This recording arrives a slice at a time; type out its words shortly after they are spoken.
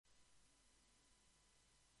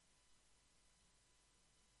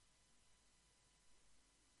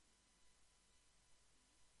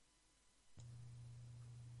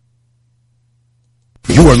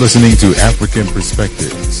You are listening to African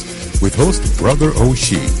Perspectives with host Brother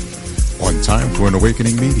Oshi on Time for an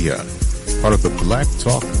Awakening Media, part of the Black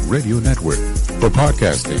Talk Radio Network. For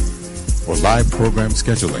podcasting or live program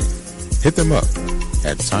scheduling, hit them up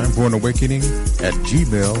at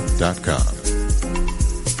timeforanawakening@gmail.com.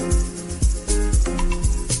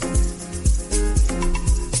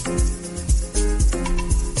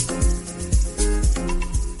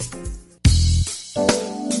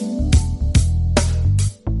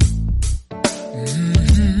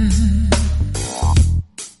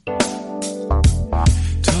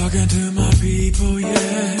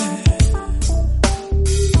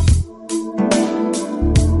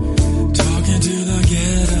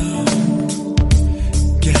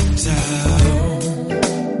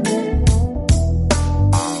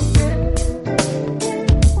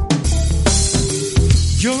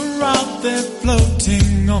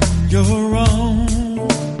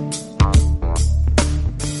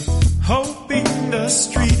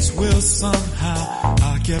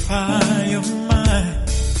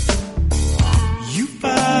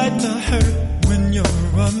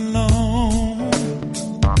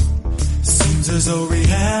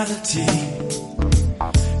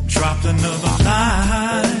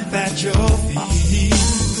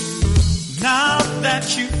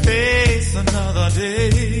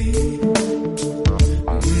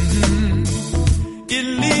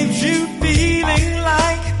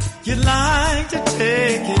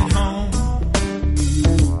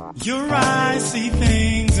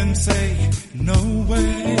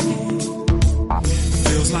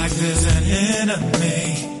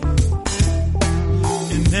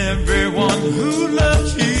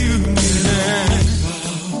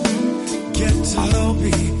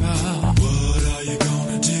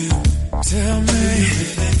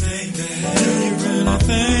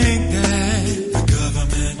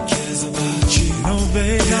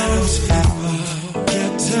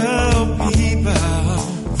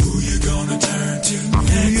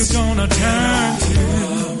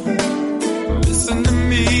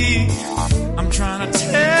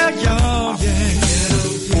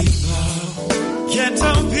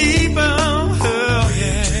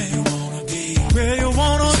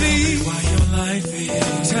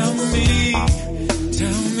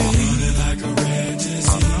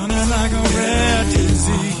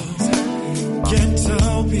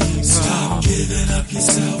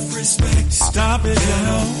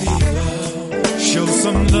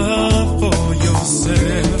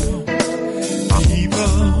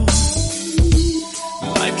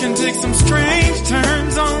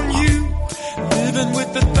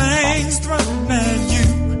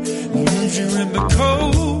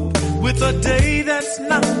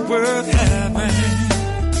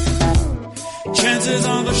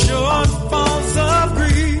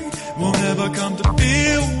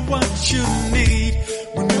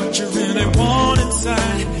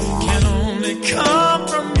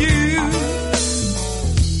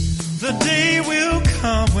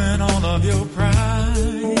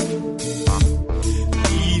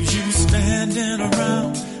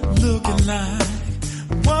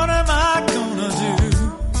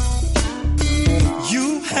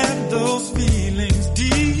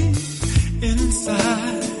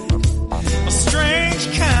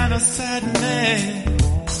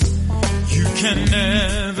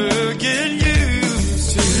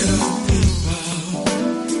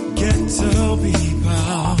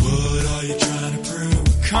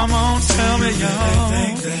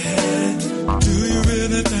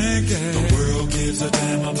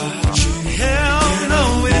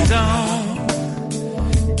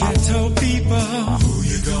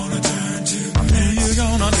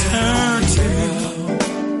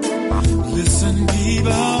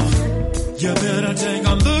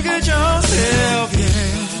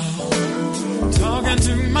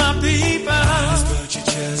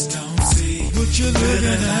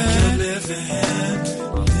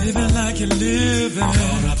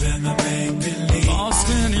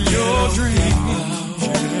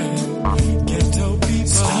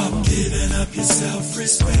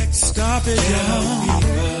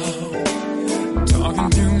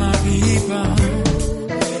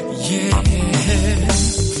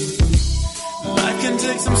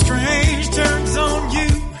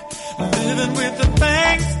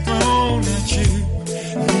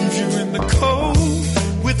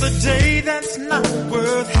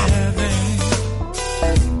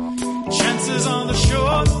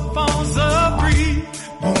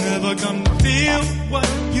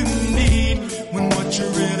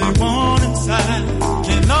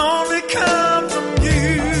 Can only come from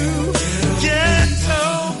you.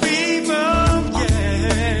 Ghetto people,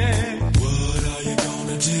 yeah. What are you gonna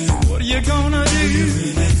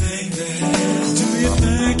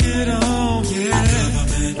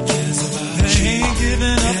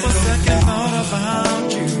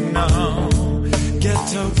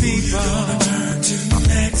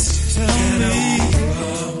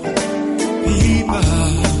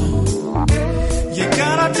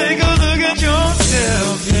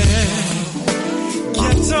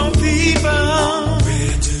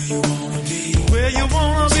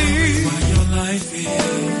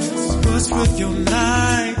with your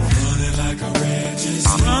knife. Running like a red disease.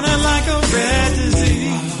 Running like a red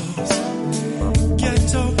disease.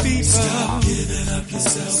 Ghetto people. Stop giving up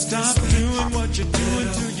yourself. Stop doing what you're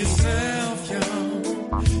doing to yourself, yo.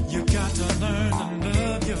 You got to learn to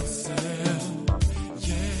love yourself.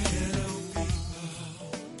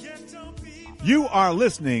 Ghetto people. You are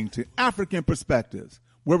listening to African Perspectives,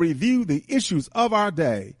 where we view the issues of our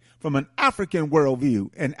day from an African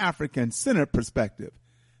worldview and African-centered perspective.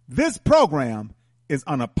 This program is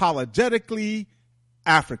unapologetically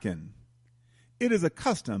African. It is a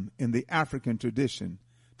custom in the African tradition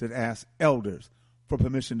to ask elders for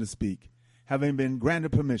permission to speak, having been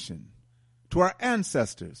granted permission. To our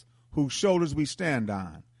ancestors, whose shoulders we stand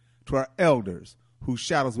on, to our elders, whose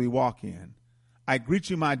shadows we walk in, I greet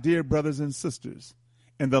you, my dear brothers and sisters,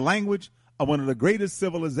 in the language of one of the greatest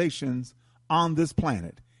civilizations on this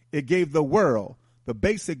planet. It gave the world the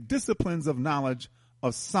basic disciplines of knowledge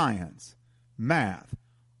of science, math,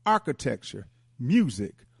 architecture,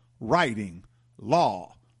 music, writing,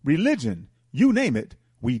 law, religion, you name it,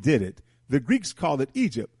 we did it. The Greeks called it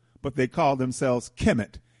Egypt, but they called themselves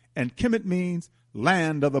Kemet, and Kemet means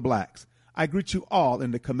land of the blacks. I greet you all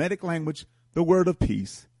in the Kemetic language, the word of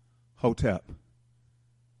peace, Hotep.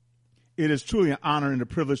 It is truly an honor and a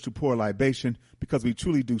privilege to pour libation because we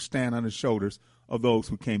truly do stand on the shoulders of those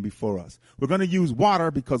who came before us. We're going to use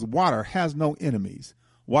water because water has no enemies.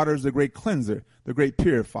 Water is the great cleanser, the great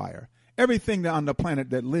purifier. Everything on the planet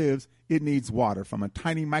that lives, it needs water, from a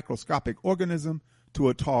tiny microscopic organism to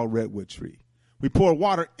a tall redwood tree. We pour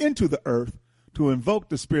water into the earth to invoke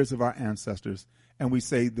the spirits of our ancestors, and we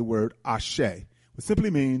say the word Oshi, which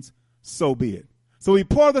simply means, so be it. So we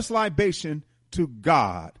pour this libation to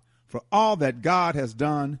God for all that God has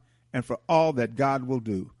done and for all that God will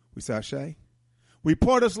do. We say Oshi. We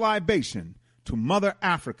pour this libation to Mother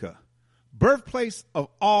Africa, birthplace of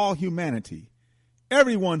all humanity.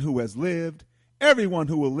 Everyone who has lived, everyone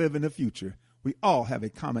who will live in the future, we all have a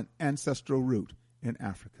common ancestral root in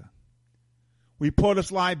Africa. We pour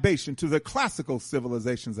this libation to the classical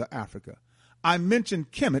civilizations of Africa. I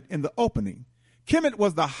mentioned Kemet in the opening. Kemet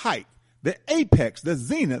was the height, the apex, the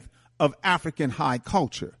zenith of African high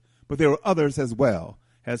culture. But there were others as well,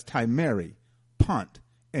 as Timeri, Punt,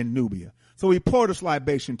 and Nubia. So we pour this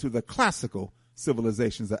libation to the classical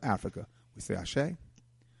civilizations of Africa. We say Ashe.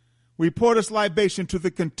 We pour this libation to the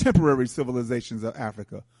contemporary civilizations of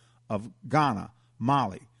Africa, of Ghana,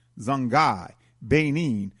 Mali, Songhai,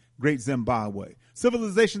 Benin, Great Zimbabwe.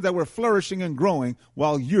 Civilizations that were flourishing and growing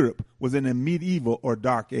while Europe was in a medieval or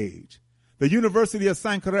dark age. The University of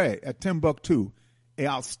Sankore at Timbuktu, an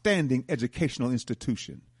outstanding educational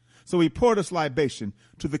institution. So we pour this libation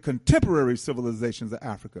to the contemporary civilizations of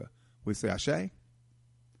Africa. We say Ashe.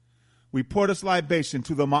 We pour this libation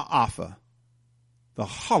to the Ma'afa, the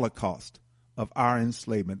Holocaust of our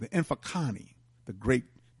enslavement, the Afrikan, the great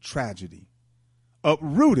tragedy,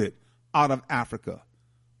 uprooted out of Africa.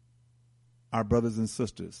 Our brothers and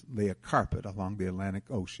sisters lay a carpet along the Atlantic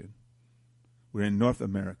Ocean. We're in North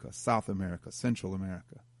America, South America, Central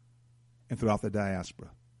America, and throughout the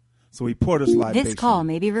diaspora. So we pour this libation. This call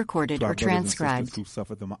may be recorded or transcribed. Who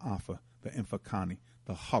suffered the Ma'afa, the Afrikan,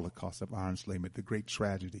 the Holocaust of our enslavement, the great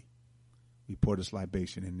tragedy. We pour this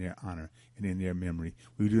libation in their honor and in their memory.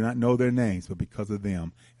 We do not know their names, but because of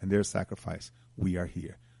them and their sacrifice, we are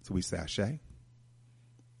here. So we say Ashe.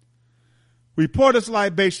 We pour this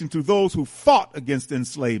libation to those who fought against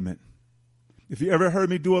enslavement. If you ever heard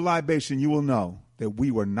me do a libation, you will know that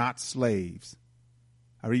we were not slaves.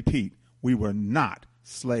 I repeat, we were not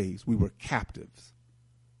slaves. We were captives.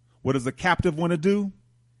 What does a captive want to do?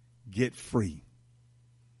 Get free.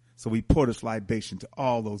 So we pour this libation to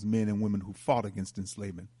all those men and women who fought against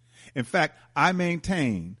enslavement. In fact, I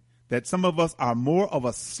maintain that some of us are more of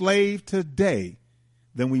a slave today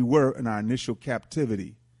than we were in our initial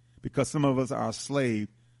captivity, because some of us are a slave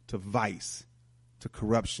to vice, to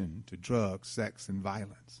corruption, to drugs, sex, and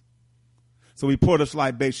violence. So we pour this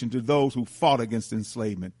libation to those who fought against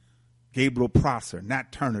enslavement. Gabriel Prosser,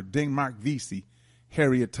 Nat Turner, Denmark Vesey,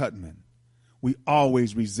 Harriet Tubman. We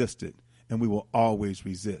always resisted, and we will always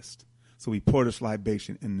resist. So we pour this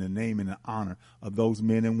libation in the name and the honor of those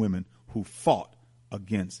men and women who fought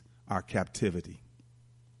against our captivity.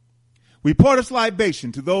 We pour this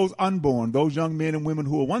libation to those unborn, those young men and women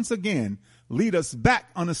who will once again lead us back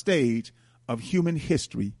on the stage of human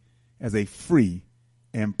history as a free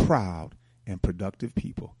and proud and productive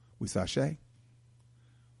people. We sashay.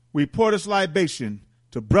 We pour this libation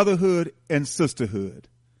to brotherhood and sisterhood,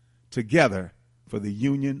 together for the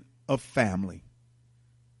union of family.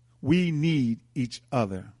 We need each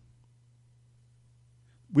other.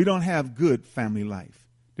 We don't have good family life.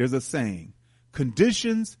 There's a saying,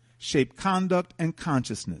 conditions shape conduct and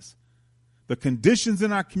consciousness. The conditions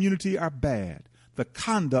in our community are bad. The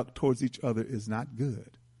conduct towards each other is not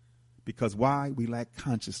good. Because why? We lack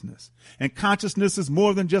consciousness. And consciousness is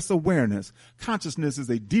more than just awareness. Consciousness is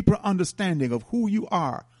a deeper understanding of who you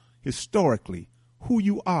are historically, who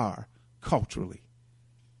you are culturally.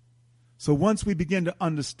 So once we begin to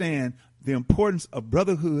understand the importance of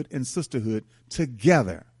brotherhood and sisterhood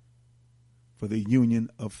together for the union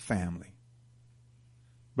of family.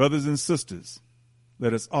 Brothers and sisters,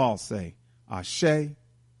 let us all say, Ashe,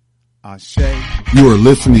 Ashe. You are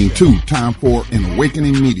listening to Time for an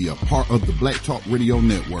Awakening Media, part of the Black Talk Radio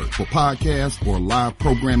Network. For podcasts or live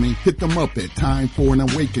programming, hit them up at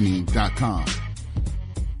timeforanawakening.com.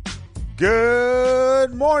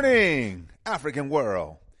 Good morning, African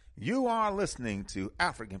world. You are listening to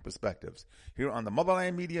African Perspectives here on the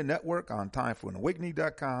Motherland Media Network on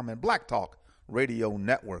timeforanawakening.com and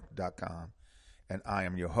blacktalkradionetwork.com. And I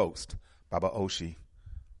am your host, Baba Oshi,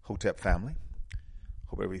 Hotep family.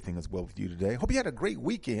 Hope everything is well with you today. Hope you had a great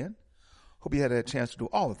weekend. Hope you had a chance to do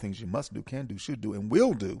all the things you must do, can do, should do, and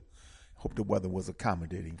will do. Hope the weather was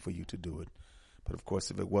accommodating for you to do it. But of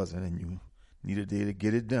course, if it wasn't and you needed to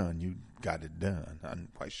get it done, you got it done. I'm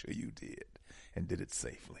quite sure you did and did it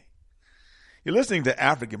safely. You're listening to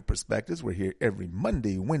African Perspectives. We're here every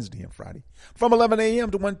Monday, Wednesday, and Friday from 11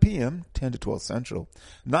 a.m. to 1 p.m., 10 to 12 Central,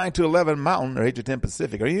 9 to 11 Mountain, or 8 to 10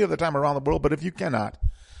 Pacific, or any other time around the world. But if you cannot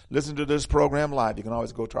listen to this program live, you can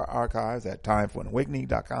always go to our archives at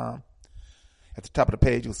timeforanawakening.com. At the top of the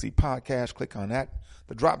page, you'll see podcast. Click on that.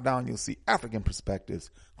 The drop down, you'll see African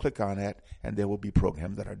Perspectives. Click on that, and there will be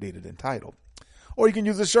programs that are dated and titled. Or you can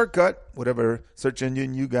use a shortcut, whatever search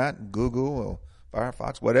engine you got, Google or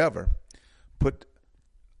Firefox, whatever. Put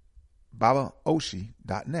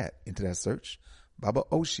babaoshi.net into that search,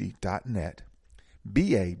 babaoshi.net,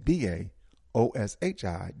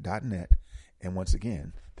 babaoshi.net. And once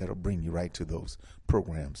again, that'll bring you right to those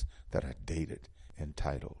programs that are dated and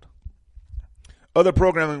titled. Other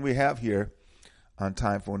programming we have here on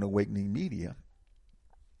Time for an Awakening Media.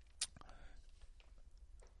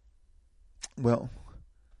 Well,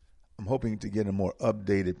 I'm hoping to get a more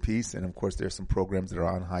updated piece. And of course, there's some programs that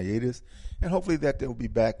are on hiatus. And hopefully that they'll be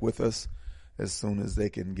back with us as soon as they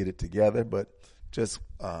can get it together. But just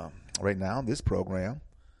right now, this program.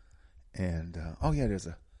 And, I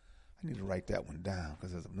need to write that one down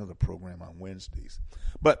because there's another program on Wednesdays.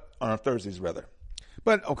 But on Thursdays, rather.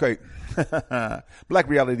 But, okay. Black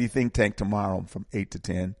Reality Think Tank tomorrow from 8 to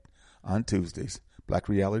 10 on Tuesdays. Black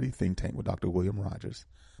Reality Think Tank with Dr. William Rogers.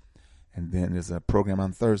 And then there's a program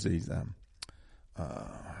on Thursdays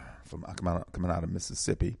from coming out of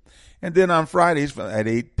Mississippi. And then on Fridays at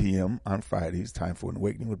 8 p.m. on Fridays, Time for an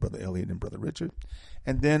Awakening with Brother Elliot and Brother Richard.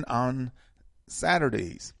 And then on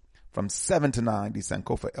Saturdays from 7 to 9, the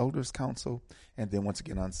Sankofa Elders Council. And then once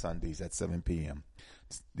again on Sundays at 7 p.m.,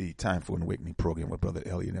 the Time for an Awakening program with Brother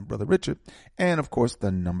Elliot and Brother Richard. And, of course,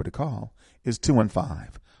 the number to call is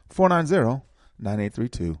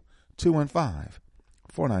 215-490-9832,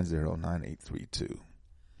 215-490-9832.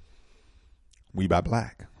 We Buy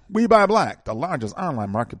Black. We Buy Black, the largest online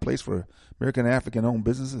marketplace for American African-owned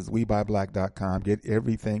businesses, WeBuyBlack.com. Get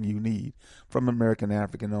everything you need from American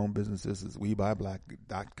African-owned businesses is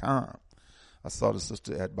WeBuyBlack.com. I saw the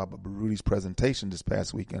sister at Baba Barudi's presentation this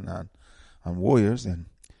past weekend on Warriors and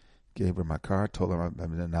gave her my card, told her I've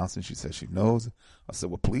been announcing. She said she knows. I said,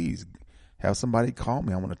 well, please have somebody call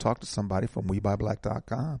me. I want to talk to somebody from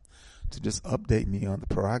WeBuyBlack.com to just update me on the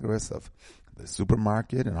progress of the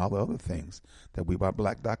supermarket and all the other things that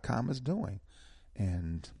WeBuyBlack.com is doing.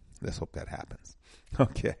 And let's hope that happens.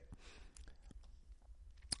 Okay.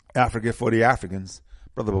 Africa for the Africans.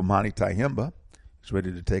 Brother Bomani Tyehimba is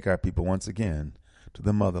ready to take our people once again to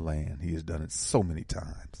the motherland. He has done it so many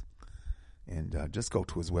times. And just go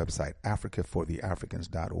to his website,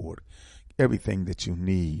 africafortheafricans.org. Everything that you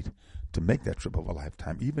need to make that trip of a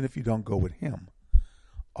lifetime, even if you don't go with him.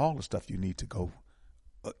 All the stuff you need to go,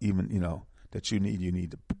 that you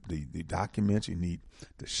need the documents, you need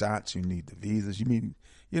the shots, you need the visas, if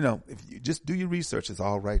you just do your research, it's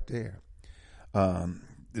all right there. The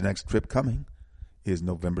next trip coming is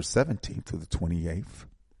November 17th to the 28th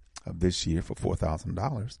of this year for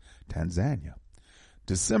 $4,000, Tanzania.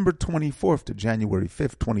 December 24th to January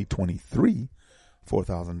 5th, 2023,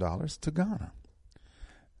 $4,000 to Ghana.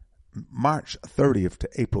 March 30th to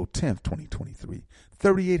April 10th, 2023,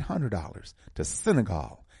 $3,800 to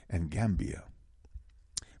Senegal and Gambia.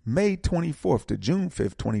 May 24th to June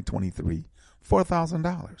 5th, 2023,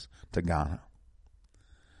 $4,000 to Ghana.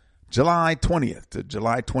 July 20th to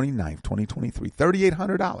July 29th, 2023,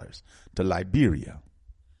 $3,800 to Liberia.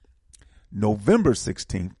 November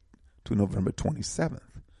 16th to November 27th,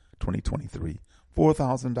 2023,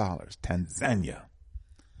 $4,000, Tanzania.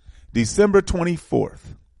 December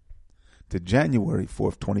 24th to January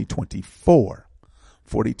 4th, 2024,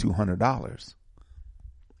 $4,200,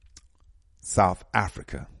 South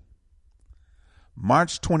Africa.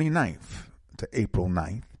 March 29th to April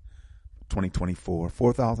 9th, 2024,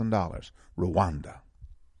 $4,000, Rwanda.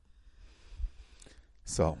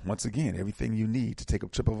 So, once again, everything you need to take a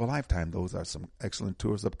trip of a lifetime. Those are some excellent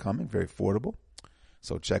tours upcoming, very affordable.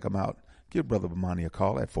 So, check them out. Give Brother Bomani a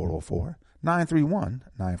call at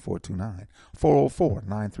 404-931-9429.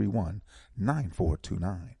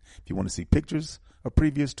 404-931-9429. If you want to see pictures of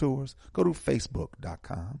previous tours, go to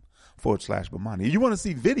facebook.com/Bomani. If you want to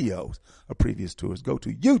see videos of previous tours, go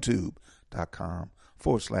to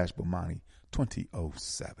youtube.com/Bomani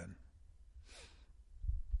 2007.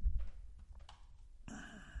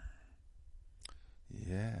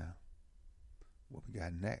 Yeah. What we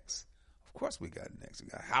got next? Of course we got next. We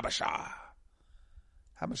got Habesha.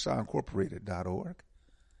 HabeshaIncorporated.org.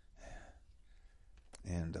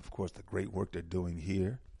 And, of course, the great work they're doing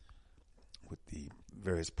here with the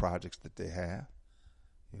various projects that they have.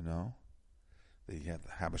 You know, they have the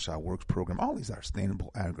Habesha Works program. All these are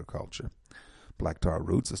sustainable agriculture, black tar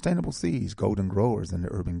roots, sustainable seeds, golden growers, and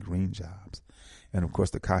the urban green jobs. And, of course,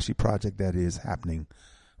 the Kashi project that is happening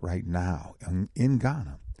right now in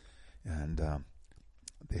Ghana. And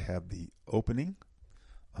they have the opening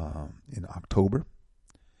in October,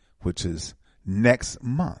 which is next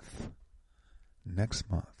month. Next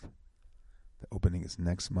month. The opening is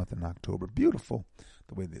next month in October. Beautiful.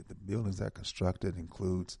 The way that the buildings are constructed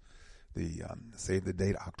includes the save the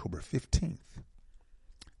date, October 15th,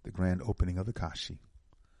 the grand opening of the Kashi.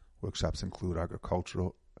 Workshops include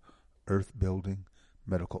agricultural, earth building,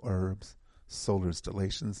 medical herbs, solar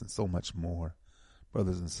installations, and so much more.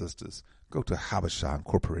 Brothers and sisters, go to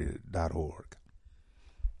HabeshaIncorporated.org.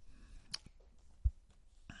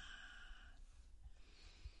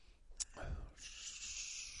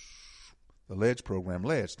 The LEDGE program,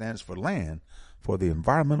 LEDGE stands for Land for the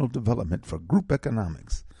Environmental Development for Group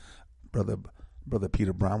Economics. Brother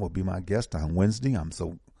Peter Brown will be my guest on Wednesday. I'm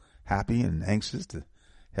so happy and anxious to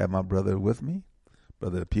have my brother with me.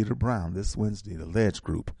 Brother Peter Brown this Wednesday, the LEDGE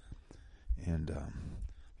group. And a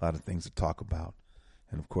lot of things to talk about.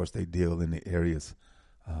 And, of course, they deal in the areas,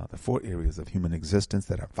 the 4 areas of human existence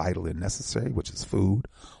that are vital and necessary, which is food,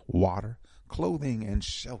 water, clothing, and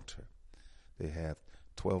shelter. They have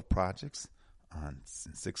 12 projects in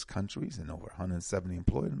 6 countries and over 170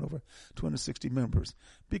 employed and over 260 members.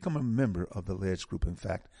 Become a member of the LEDGE group. In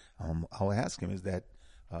fact, I'll ask him, is that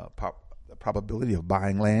the probability of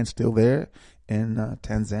buying land still there in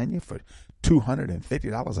Tanzania for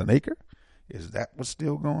 $250 an acre? Is that what's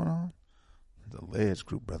still going on? The LEDGE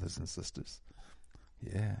group, brothers and sisters.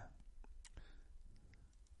 Yeah.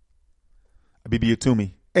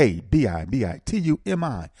 Abibitumi,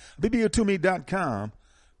 ABIBITUMI. Abibitumi.com.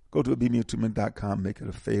 Go to abibitumi.com. Make it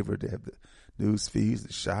a favorite. They have the news feeds,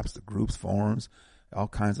 the shops, the groups, forums, all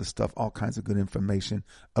kinds of stuff, all kinds of good information.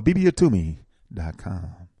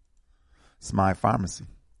 Abibitumi.com. Smile Pharmacy.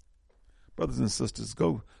 Brothers and sisters,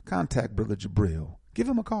 go contact Brother Jabril. Give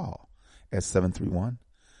him a call at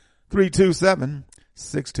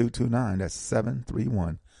 731-327-6229. That's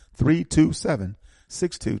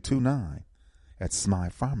 731-327-6229 at Smile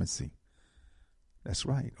Pharmacy. That's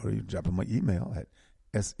right. Or you drop him an email at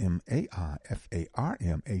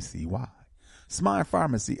SMAIFARMACY.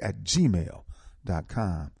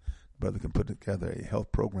 SmilePharmacy@gmail.com. Brother can put together a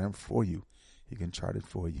health program for you. He can chart it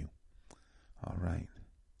for you. All right.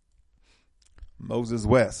 Moses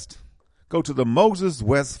West. Go to the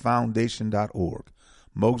MosesWestFoundation.org.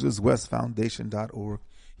 MosesWestFoundation.org.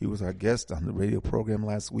 He was our guest on the radio program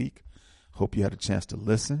last week. Hope you had a chance to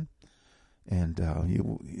listen. And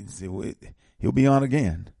he'll be on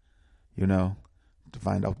again, you know, to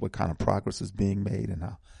find out what kind of progress is being made and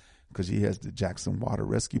how, because he has the Jackson Water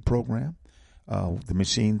Rescue Program, the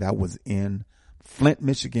machine that was in Flint,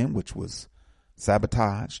 Michigan, which was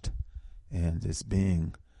sabotaged, and it's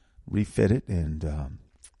being refitted and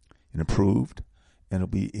improved, and it'll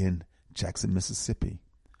be in Jackson, Mississippi,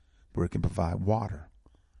 where it can provide water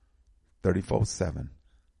 24/7,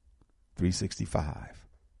 365.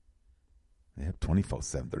 They have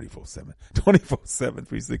 24/7, 34/7, 24/7,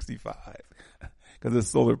 365, because it's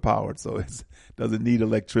solar powered, so it doesn't need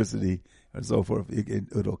electricity and so forth.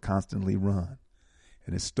 It'll constantly run,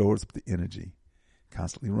 and it stores the energy,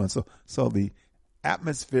 constantly runs. So the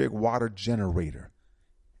atmospheric water generator,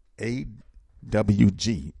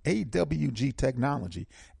 AWG technology,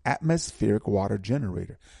 atmospheric water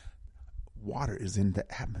generator. Water is in the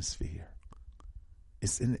atmosphere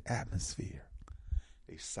It's in the atmosphere.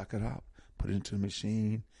 They suck it out, put it into the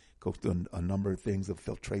machine, go through a number of things of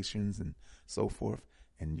filtrations and so forth,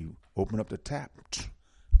 and you open up the tap,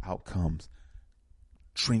 out comes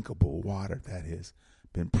drinkable water that has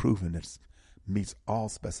been proven that meets all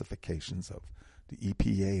specifications of the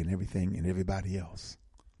EPA and everything and everybody else.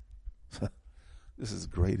 This is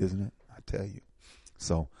great, isn't it? I tell you.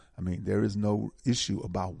 So, I mean, there is no issue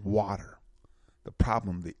about water. The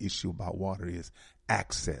problem, the issue about water is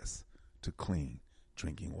access to clean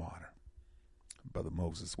drinking water. Brother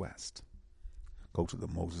Moses West. Go to the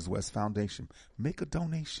Moses West Foundation. Make a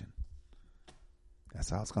donation. That's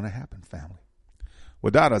how it's going to happen, family.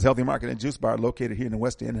 Wadada's Healthy Market and Juice Bar, located here in the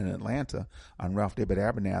West End in Atlanta on Ralph David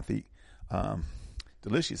Abernathy.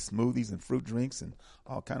 Delicious smoothies and fruit drinks and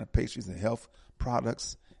all kind of pastries and health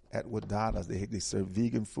products at Wadada's. They serve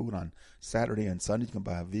vegan food on Saturday and Sunday. You can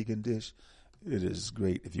buy a vegan dish. It is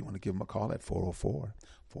great. If you want to give them a call at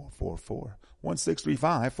 404-444-1635,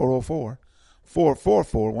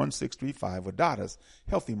 444-1635, Wadada's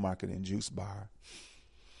Healthy Market and Juice Bar.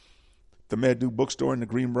 The Medu Bookstore in the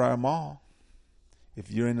Greenbrier Mall. If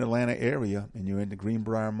you're in the Atlanta area and you're in the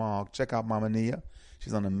Greenbrier Mall, check out Mama Nia.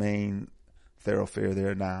 She's on the main thoroughfare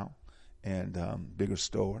there now, and bigger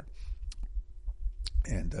store.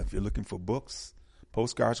 And if you're looking for books,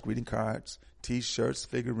 postcards, greeting cards, T-shirts,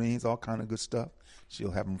 figurines, all kind of good stuff,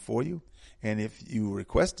 she'll have them for you. And if you're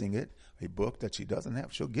requesting it, a book that she doesn't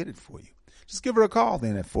have, she'll get it for you. Just give her a call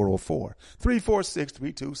then at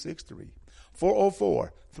 404-346-3263.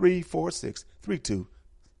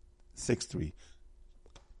 404-346-3263.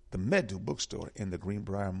 The Medu Bookstore in the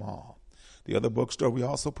Greenbrier Mall. The other bookstore we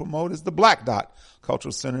also promote is the Black Dot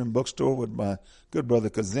Cultural Center and Bookstore with my good brother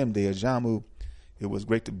Kazim De Ajamu. It was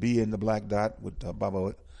great to be in the Black Dot with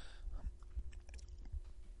Baba.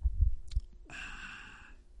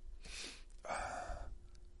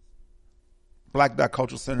 Black Dot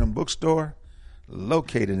Cultural Center and Bookstore,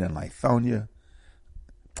 located in Lithonia.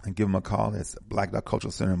 And give them a call. It's Black Dot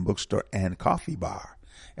Cultural Center and Bookstore and Coffee Bar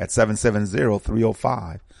at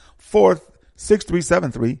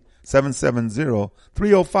 770-305-6373.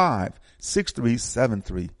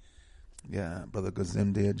 770-305-6373. Yeah, Brother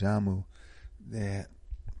Kazim De Ajamu. They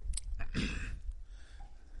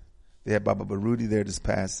had Baba Baruti there this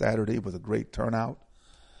past Saturday. It was a great turnout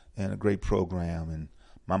and a great program. And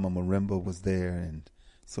Mama Marimba was there and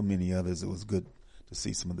so many others. It was good to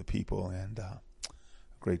see some of the people and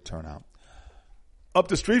great turnout. Up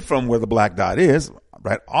the street from where the Black Dot is,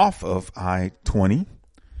 right off of I-20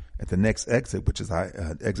 at the next exit, which is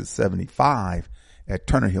exit 75 at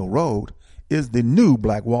Turner Hill Road, is the new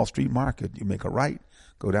Black Wall Street Market. You make a right,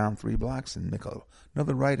 go down 3 blocks and make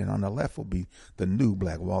another right, and on the left will be the new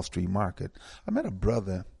Black Wall Street Market. I met a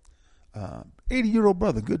brother, 80-year-old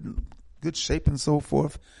brother, good shape and so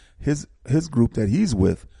forth. His group that he's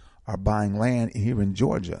with are buying land here in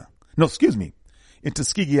Georgia. No, excuse me, in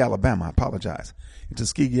Tuskegee, Alabama. I apologize. In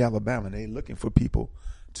Tuskegee, Alabama, they're looking for people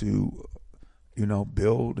to,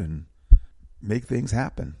 build and make things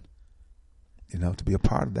happen, to be a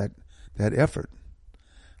part of that effort.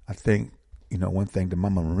 I think, one thing that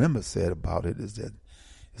Mama Marimba said about it is that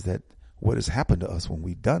what has happened to us when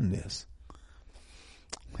we've done this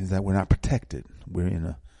is that we're not protected. We're in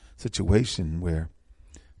a situation where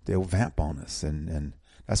they'll vamp on us. And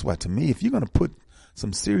that's why, to me, if you're going to put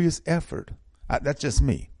some serious effort, that's just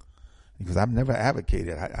me, because I've never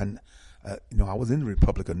advocated. I was in the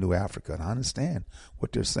Republic of New Africa, and I understand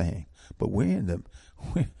what they're saying. But we're in the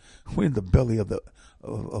belly of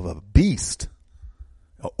a beast,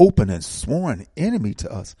 an open and sworn enemy to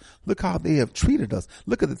us. Look how they have treated us.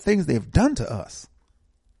 Look at the things they have done to us.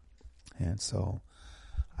 And so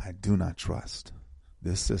I do not trust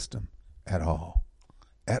this system at all.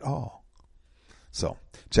 At all. So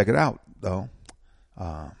check it out, though.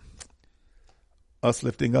 Us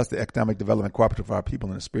Lifting Us, the economic development cooperative for our people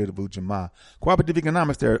in the spirit of Ujamaa. Cooperative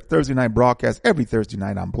Economics, their Thursday night broadcast every Thursday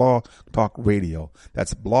night on Blog Talk Radio.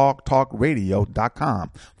 That's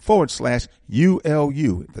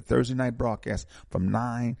blogtalkradio.com/ULU. The Thursday night broadcast from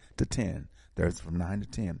 9 to 10. There's from 9 to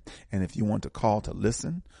 10. And if you want to call to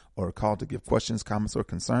listen or call to give questions, comments, or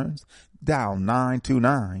concerns, dial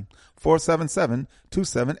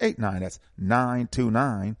 929-477-2789. That's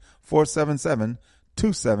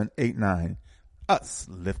 929-477-2789. Us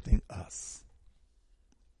Lifting Us.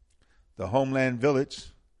 The Homeland Village,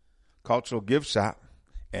 Cultural Gift Shop,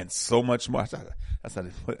 and so much more. That's how I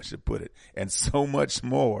should put it. And so much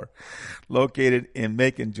more. Located in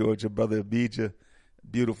Macon, Georgia. Brother Abijah,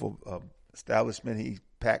 beautiful establishment. He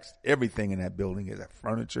packs everything in that building. Is that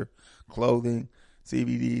furniture, clothing,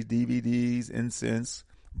 CDs, DVDs, incense,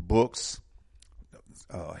 books,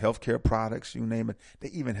 healthcare products, you name it. They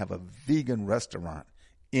even have a vegan restaurant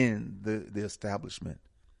in the establishment.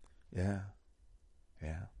 Yeah.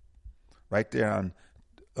 Right there on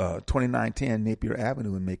 2910 Napier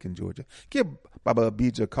Avenue in Macon, Georgia. Give Baba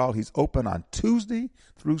Abijah a call. He's open on Tuesday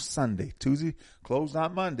through Sunday. Tuesday, closed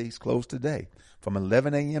on Mondays, closed today from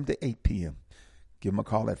 11 a.m. to 8 p.m. Give him a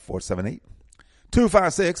call at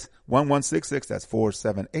 478-256-1166. That's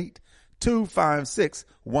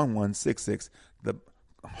 478-256-1166. The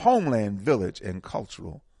Homeland Village and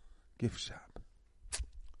Cultural Gift Shop.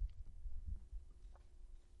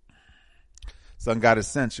 Sun Goddess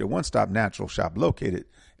Scents, your one-stop natural shop located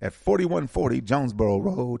at 4140 Jonesboro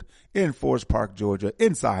Road in Forest Park, Georgia,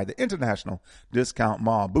 inside the International Discount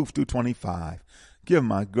Mall, booth 225. Give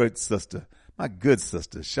my good sister,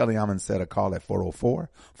 Shelly Amon-Said, a call at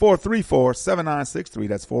 404-434-7963.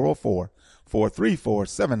 That's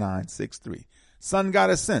 404-434-7963. Sun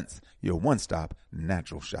Goddess Scents, your one-stop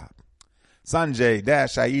natural shop.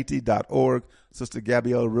 Sanjay-Haiti.org. Sister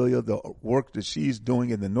Gabrielle Aurelia, the work that she's doing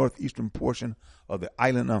in the northeastern portion of the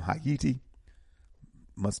island of Haiti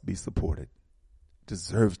must be supported,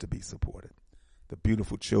 deserves to be supported. The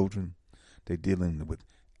beautiful children, they're dealing with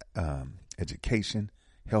education,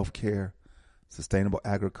 healthcare, sustainable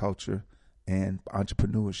agriculture, and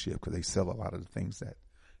entrepreneurship, because they sell a lot of the things that,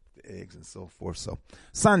 the eggs and so forth. So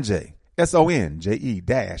Sanjay,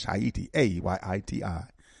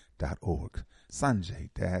 SONJE-AYITI.org.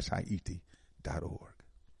 Sanjay-Haiti.org.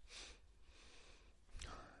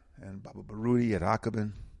 And Baba Baruti at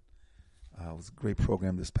Afrikan. It was a great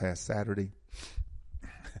program this past Saturday.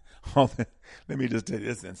 Let me just tell you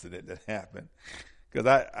this incident that happened.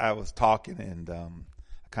 Because I was talking and I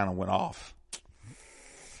kind of went off.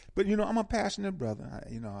 But, I'm a passionate brother.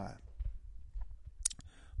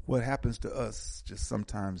 What happens to us just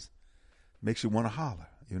sometimes makes you want to holler,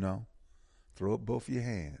 Throw up both your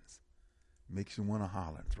hands. Makes you want to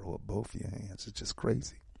holler and throw up both your hands. It's just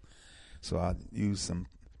crazy. So I used some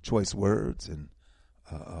choice words, and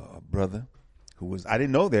a brother who was, I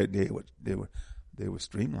didn't know that they were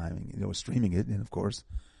streamlining, streaming it, and of course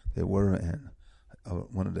they were, and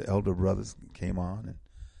one of the elder brothers came on and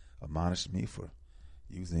admonished me for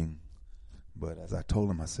using, but as I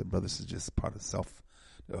told him, I said, brother, this is just part of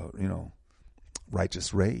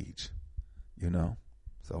righteous rage,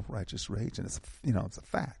 self-righteous rage, and it's a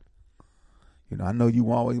fact. I know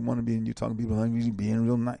you always want to be, and you're talking to people like you being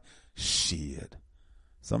real nice. Shit.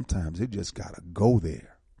 Sometimes it just got to go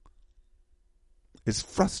there. It's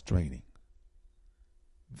frustrating.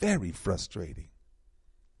 Very frustrating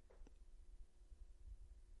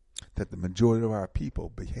that the majority of our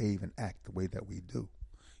people behave and act the way that we do.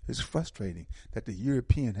 It's frustrating that the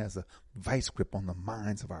European has a vice grip on the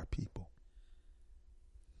minds of our people.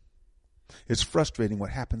 It's frustrating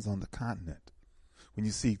what happens on the continent. When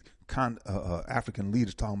you see African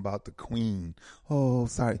leaders talking about the queen. Oh,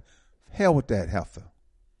 sorry. Hell with that heifer.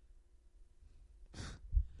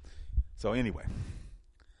 So anyway,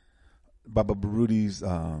 Baba Baruti's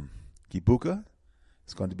Kibuka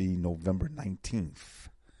is going to be November 19th.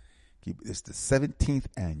 It's the 17th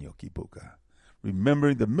annual Kibuka.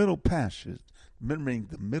 Remembering the middle passage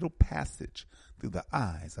through the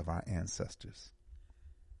eyes of our ancestors.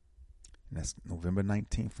 And that's November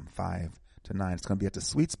 19th from 5 to 9. It's going to be at the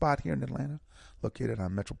Sweet Spot here in Atlanta, located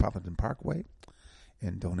on Metropolitan Parkway.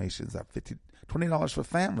 And donations are $20 for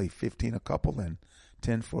family, $15 a couple, and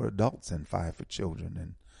 $10 for adults, and $5 for children.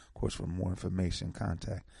 And of course, for more information,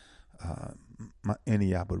 contact Mama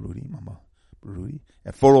Baruti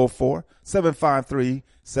at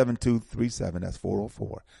 404-753-7237. That's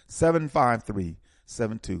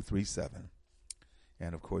 404-753-7237.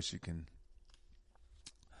 And of course, you can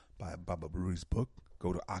buy Baba Baruti's book.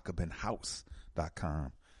 Go to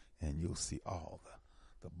AkabenHouse.com and you'll see all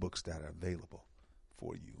the books that are available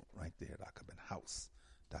for you right there at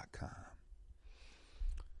AkabenHouse.com.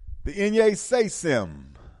 The Inye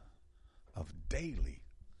Sesim of daily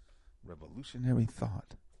revolutionary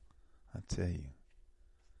thought. I tell you,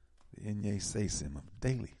 the Inye Sesim of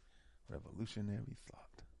daily revolutionary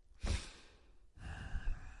thought.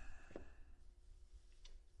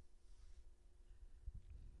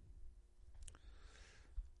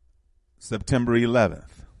 September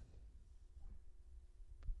 11th.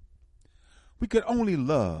 We could only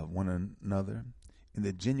love one another in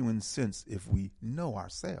the genuine sense if we know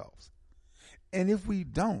ourselves. And if we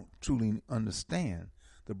don't truly understand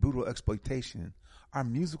the brutal exploitation our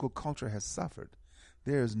musical culture has suffered,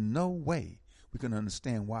 there is no way we can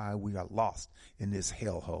understand why we are lost in this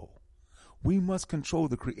hellhole. We must control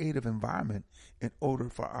the creative environment in order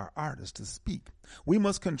for our artists to speak. We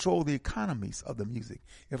must control the economies of the music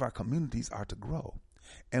if our communities are to grow.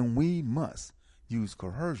 And we must use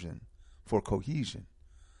coercion for cohesion.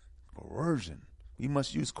 Coercion. We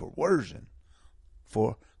must use coercion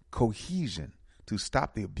for cohesion to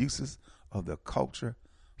stop the abuses of the culture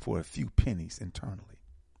for a few pennies internally.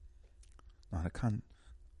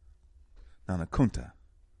 Nanakunta,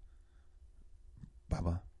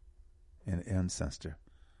 Baba, and ancestor,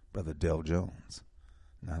 Brother Del Jones.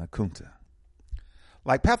 Nanakunta.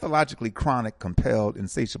 Like pathologically chronic, compelled,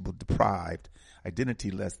 insatiable, deprived,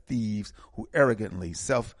 identity-less thieves who arrogantly,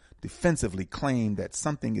 self-defensively claim that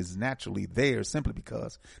something is naturally theirs simply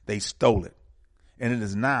because they stole it, and it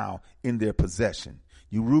is now in their possession.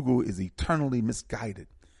 Urugu is eternally misguided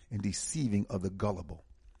and deceiving of the gullible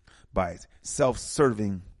by its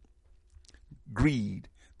self-serving greed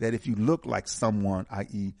that if you look like someone,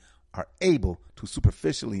 i.e., are able to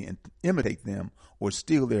superficially imitate them or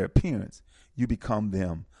steal their appearance, you become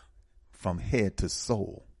them from head to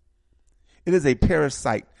soul. It is a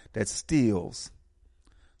parasite that steals.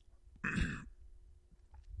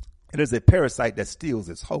 It is a parasite that steals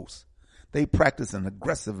its host. They practice an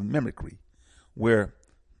aggressive mimicry where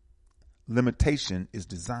limitation is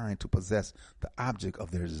designed to possess the object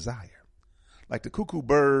of their desire. Like the cuckoo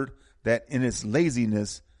bird that in its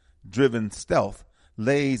laziness-driven stealth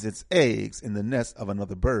lays its eggs in the nest of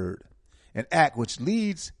another bird, an act which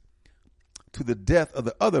leads to the death of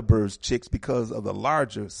the other bird's chicks because of the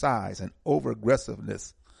larger size and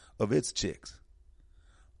over-aggressiveness of its chicks.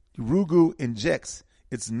 Urugu injects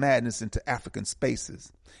its madness into African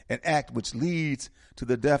spaces, an act which leads to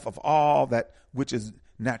the death of all that which is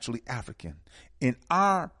naturally African. In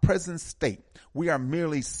our present state, we are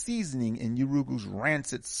merely seasoning in Urugu's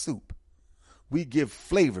rancid soup. We give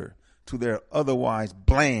flavor to their otherwise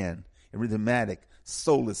bland and rhythmatic,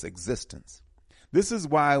 soulless existence. This is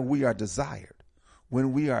why we are desired,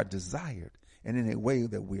 when we are desired, and in a way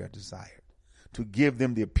that we are desired, to give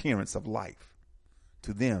them the appearance of life.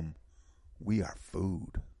 To them, we are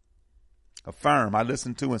food. Affirm, I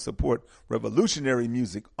listen to and support revolutionary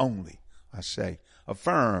music only. I say,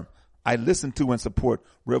 affirm, I listen to and support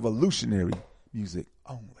revolutionary music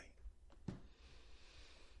only.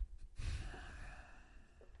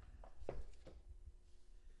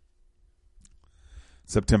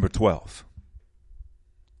 September 12th.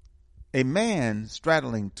 A man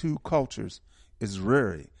straddling two cultures is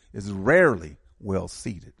rarely well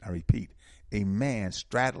seated. I repeat, a man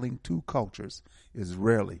straddling two cultures is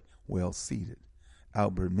rarely well seated.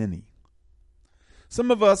 Albert Minnie.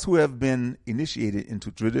 Some of us who have been initiated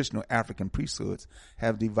into traditional African priesthoods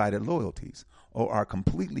have divided loyalties or are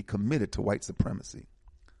completely committed to white supremacy,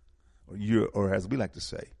 or as we like to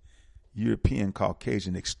say, European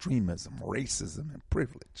Caucasian extremism, racism, and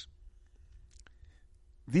privilege.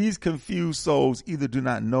 These confused souls either do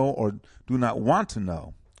not know or do not want to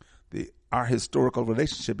know our historical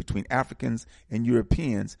relationship between Africans and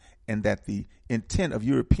Europeans, and that the intent of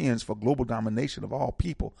Europeans for global domination of all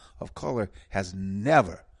people of color has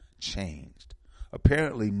never changed.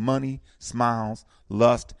 Apparently, money, smiles,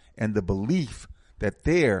 lust, and the belief that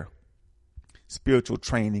their spiritual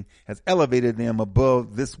training has elevated them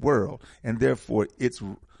above this world, and therefore its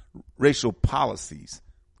racial policies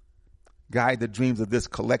guide the dreams of this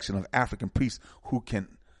collection of African priests who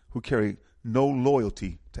carry no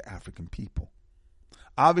loyalty to African people.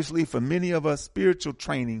 Obviously, for many of us, spiritual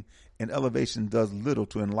training and elevation does little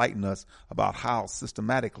to enlighten us about how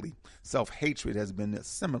systematically self-hatred has been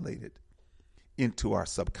assimilated into our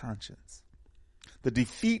subconscious. The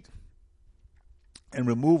defeat and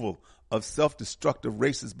removal of self-destructive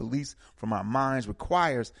racist beliefs from our minds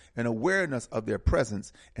requires an awareness of their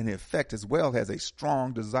presence and effect, as well as a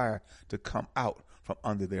strong desire to come out from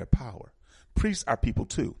under their power. Priests are people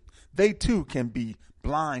too. They too can be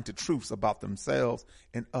blind to truths about themselves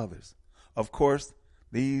and others. Of course,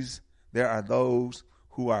 there are those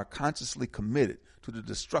who are consciously committed to the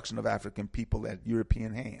destruction of African people at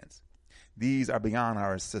European hands. These are beyond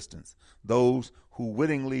our assistance. Those who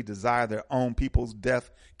wittingly desire their own people's death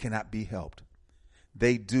cannot be helped.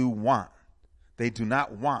 They do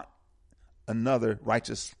not want another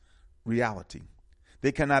righteous reality.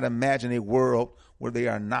 They cannot imagine a world where they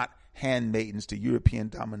are not handmaidens to European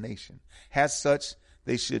domination. As such,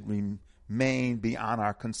 they should remain beyond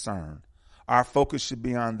our concern. Our focus should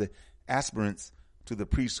be on the aspirants to the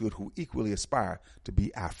priesthood who equally aspire to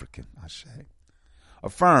be African, I say.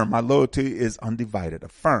 Affirm, my loyalty is undivided.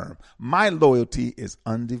 Affirm, my loyalty is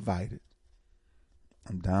undivided.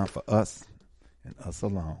 I'm down for us and us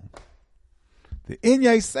alone. The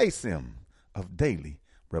Inye Sesim of daily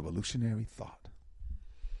revolutionary thought.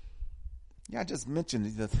 Yeah, I just mentioned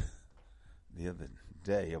the other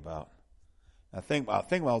day about, I think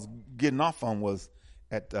what I was getting off on was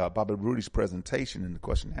at Bobby Rudy's presentation in the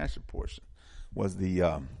question and answer portion was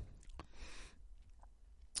the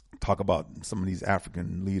talk about some of these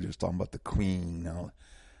African leaders talking about the Queen.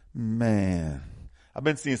 Man, I've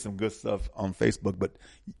been seeing some good stuff on Facebook, but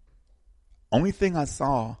only thing I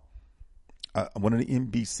saw, one of the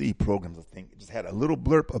NBC programs, I think, just had a little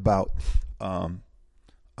blurb about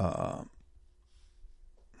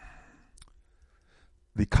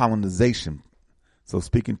the colonization. So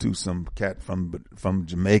speaking to some cat from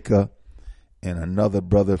Jamaica and another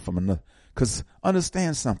brother from another, because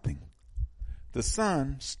understand something, the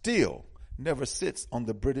sun still never sits on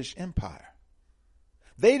the British Empire.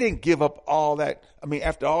 They didn't give up all that. I mean,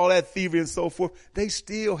 after all that thievery and so forth, they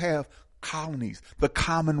still have colonies, the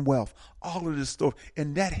Commonwealth, all of this stuff.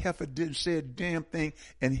 And that heifer didn't say a damn thing.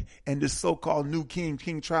 And the so-called new king,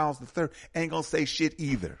 King Charles III, ain't going to say shit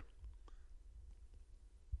either.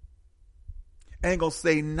 Ain't going to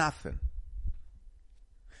say nothing.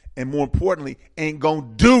 And more importantly, ain't going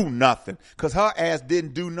to do nothing. Because her ass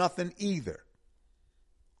didn't do nothing either.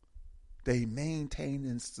 They maintain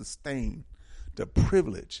and sustain the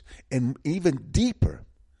privilege. And even deeper,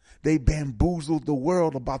 they bamboozled the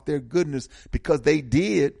world about their goodness because they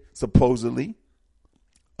did supposedly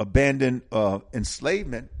abandon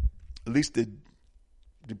enslavement, at least the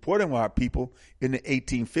deporting our people in the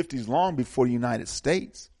 1850s, long before the United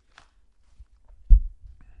States.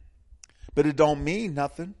 But it don't mean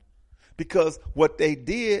nothing because what they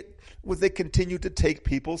did was they continued to take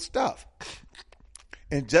people's stuff.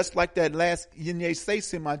 And just like that last Yinye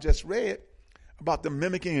Seisim I just read about them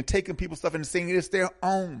mimicking and taking people's stuff and saying it's their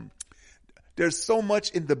own. There's so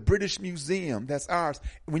much in the British Museum that's ours.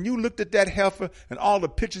 When you looked at that heifer and all the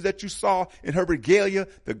pictures that you saw in her regalia,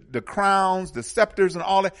 the crowns, the scepters and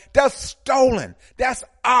all that, that's stolen. That's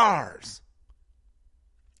ours.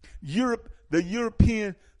 The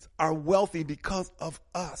Europeans are wealthy because of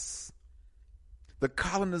us. The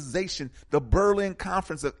colonization, the Berlin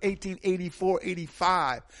Conference of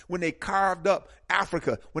 1884-85, when they carved up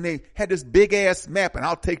Africa, when they had this big ass map, and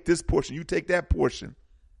I'll take this portion, you take that portion.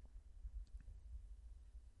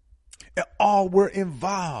 And all were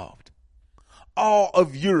involved. All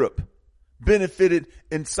of Europe benefited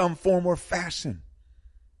in some form or fashion.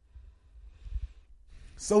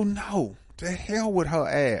 So no, to hell with her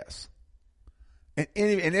ass. And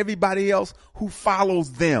everybody else who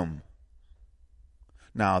follows them.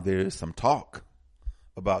 Now there is some talk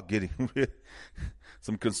about getting rid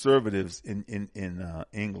some conservatives in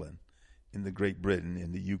England, in the Great Britain,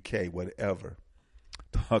 in the UK, whatever,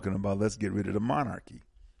 talking about let's get rid of the monarchy.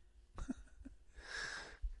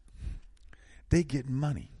 They get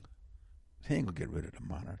money. They ain't gonna get rid of the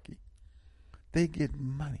monarchy. They get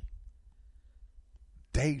money.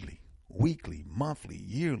 Daily, weekly, monthly,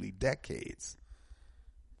 yearly, decades.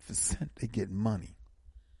 They get money.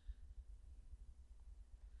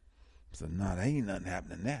 So no, there ain't nothing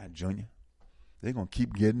happening there, Junior. They're going to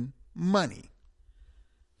keep getting money.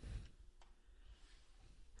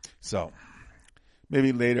 So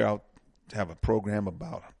maybe later I'll have a program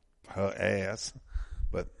about her ass.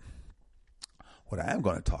 But what I am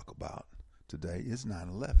going to talk about today is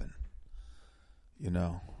 9/11. You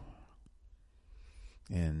know.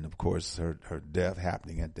 And, of course, her death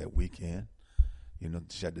happening at that weekend. You know,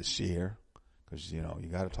 she had to share. Because, you know, you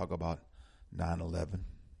got to talk about 9/11.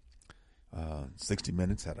 60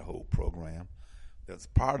 Minutes had a whole program. That's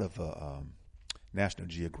part of a National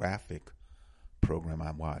Geographic program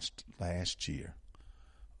I watched last year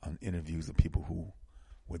on interviews of people who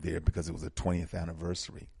were there because it was the 20th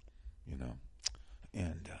anniversary, you know.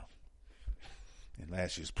 And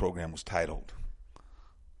last year's program was titled,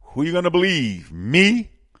 Who You Gonna Believe,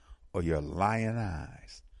 Me or Your Lying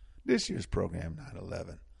Eyes? This year's program,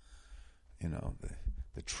 9/11, you know,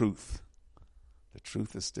 the truth. The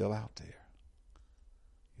truth is still out there.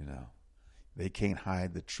 You know, they can't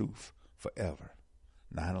hide the truth forever.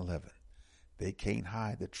 9/11, they can't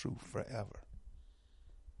hide the truth forever.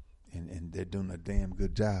 And they're doing a damn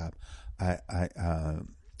good job. I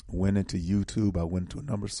went into YouTube. I went to a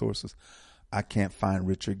number of sources. I can't find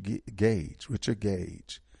Richard Gage. Richard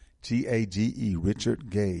Gage, G-A-G-E, Richard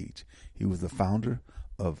Gage. He was the founder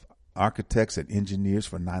of Architects and Engineers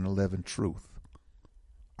for 9/11 Truth.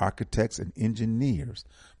 Architects and Engineers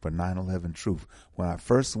for 9/11 Truth. When I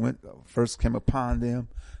first came upon them,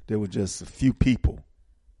 there were just a few people,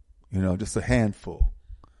 you know, just a handful.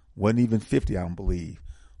 Wasn't even 50, I don't believe,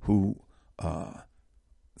 who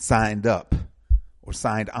signed up or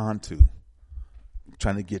signed on to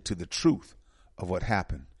trying to get to the truth of what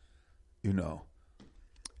happened, you know.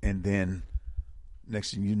 And then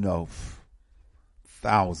next thing you know,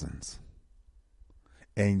 thousands.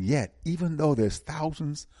 And yet, even though there's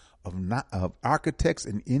thousands of architects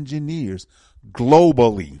and engineers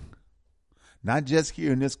globally, not just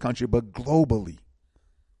here in this country, but globally,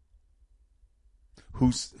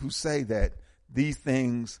 who say that these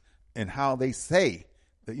things and how they say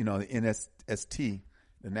that, the NST,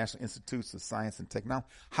 the National Institutes of Science and Technology,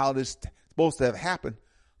 how this supposed to have happened,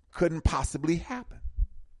 couldn't possibly happen.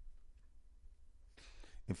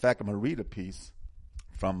 In fact, I'm going to read a piece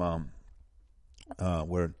from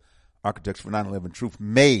where Architects for 9/11 Truth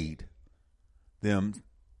made them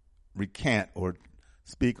recant or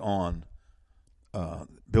speak on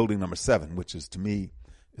building number 7, which is, to me,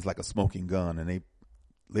 is like a smoking gun, and they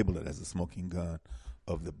label it as a smoking gun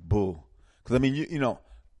of the bull. Because, I mean,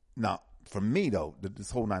 now, for me, though,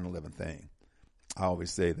 this whole 9/11 thing, I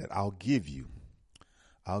always say that I'll give you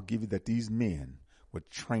that these men were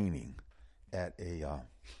training at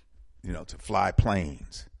to fly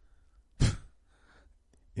planes.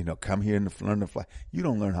 Come here and learn to fly. You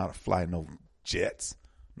don't learn how to fly no jets,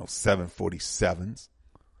 no 747s,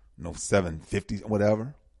 no 750s,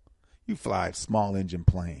 whatever. You fly small engine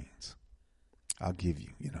planes. I'll give you,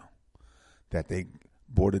 that they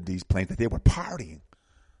boarded these planes, that they were partying.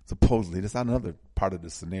 Supposedly, that's another part of the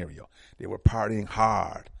scenario. They were partying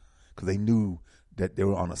hard because they knew that they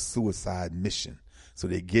were on a suicide mission. So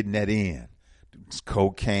they're getting that in.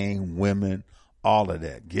 Cocaine, women, all of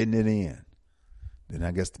that, getting it in. Then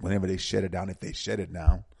I guess whenever they shut it down, if they shut it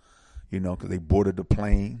down, because they boarded the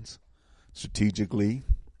planes strategically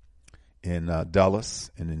in Dulles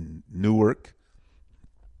and in Newark,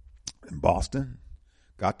 in Boston,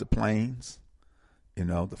 got the planes,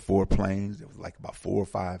 the 4 planes. There was like about 4 or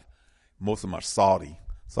 5. Most of them are Saudi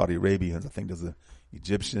Arabians. I think there's an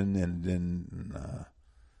Egyptian and then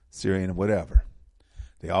Syrian and whatever.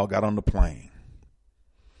 They all got on the plane.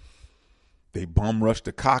 They bum rushed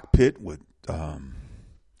the cockpit with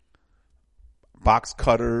box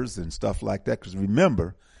cutters and stuff like that. Because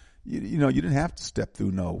remember, you didn't have to step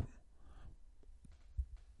through no,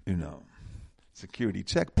 security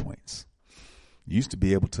checkpoints. You used to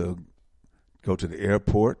be able to go to the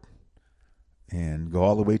airport and go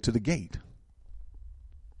all the way to the gate.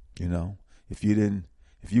 If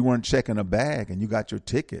you weren't checking a bag and you got your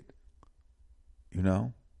ticket,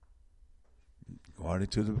 go already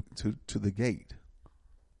to the gate.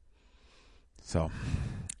 So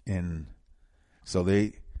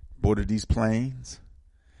they boarded these planes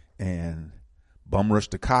and bum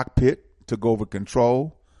rushed the cockpit, took over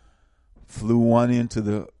control, flew one into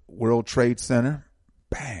the World Trade Center.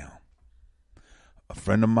 Bam. A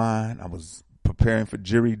friend of mine, I was preparing for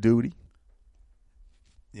jury duty.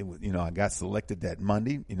 It was, I got selected that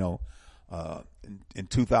Monday, in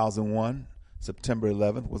 2001, September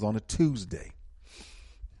 11th was on a Tuesday.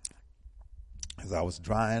 As I was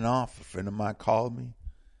drying off, a friend of mine called me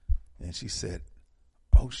and she said,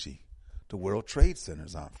 Oshi, the World Trade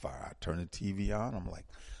Center's on fire. I turned the TV on. I'm like,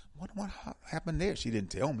 what happened there? She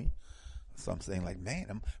didn't tell me. So I'm saying, like, man,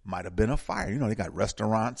 it might have been a fire. They got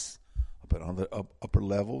restaurants up on the upper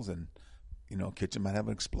levels and, kitchen might have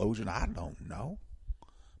an explosion. I don't know.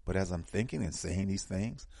 But as I'm thinking and saying these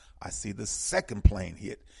things, I see the second plane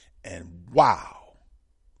hit and wow,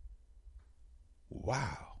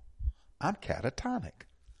 I'm catatonic.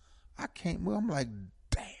 I can't move. I'm like,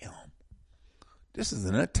 damn, this is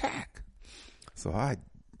an attack. So I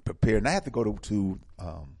prepared, and I had to go to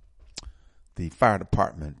the fire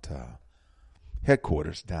department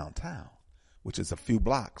headquarters downtown, which is a few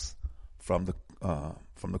blocks from the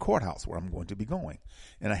courthouse where I'm going to be going.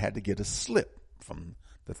 And I had to get a slip from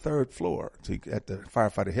the 3rd floor at the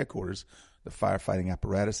firefighter headquarters. The firefighting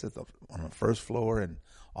apparatus is on the 1st floor and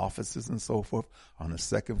offices and so forth. On the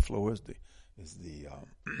 2nd floor is the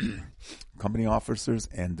company officers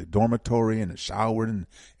and the dormitory and the shower and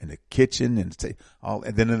the kitchen and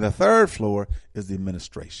then in the 3rd floor is the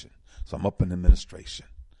administration. So I'm up in administration,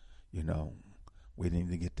 waiting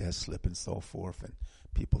to get that slip and so forth, and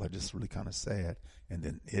people are just really kind of sad. And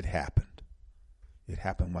then it happened. It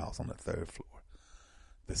happened while I was on the 3rd floor.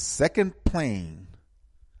 The second plane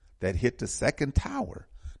that hit the second tower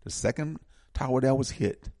that was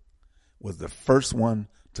hit was the first one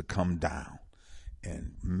to come down.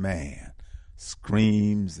 And man,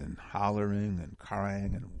 screams and hollering and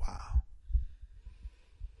crying and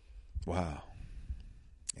wow.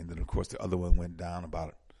 And then of course the other one went down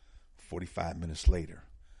about 45 minutes later.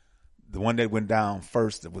 The one that went down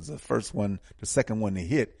first, it was the first one, the second one they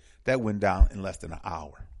hit, that went down in less than an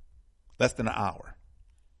hour.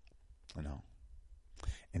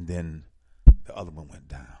 And then the other one went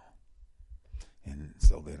down. And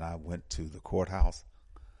so then I went to the courthouse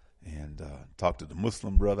and talked to the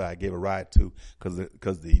Muslim brother I gave a ride to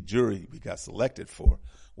because the jury we got selected for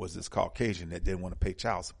was this Caucasian that didn't want to pay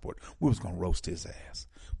child support. We was going to roast his ass.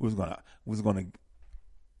 We was going to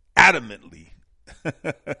adamantly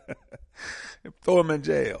throw him in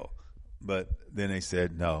jail. But then they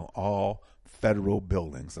said, no, all federal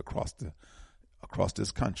buildings across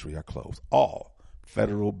this country are closed. All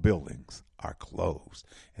federal buildings are closed.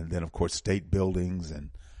 And then, of course, state buildings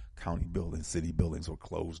and county buildings, city buildings were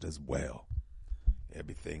closed as well.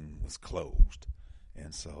 Everything was closed.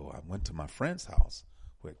 And so I went to my friend's house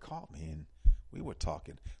who had called me, and we were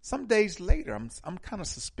talking. Some days later, I'm kind of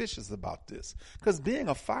suspicious about this because being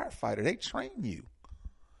a firefighter, they train you.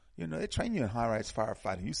 You know, they train you in high-rise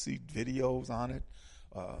firefighting. You see videos on it.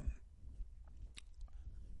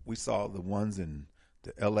 We saw the ones in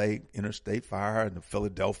the L.A. interstate fire and the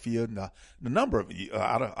Philadelphia, and the number of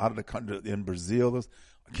out of the country in Brazil, was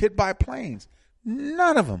hit by planes.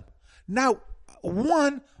 None of them. Not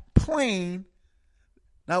one plane,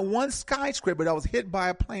 not one skyscraper that was hit by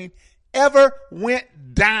a plane ever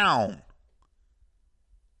went down.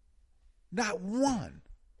 Not one.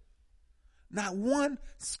 Not one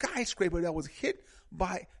skyscraper that was hit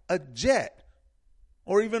by a jet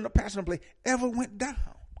or even a passenger plane ever went down.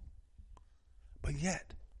 But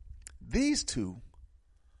yet, these two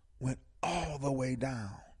went all the way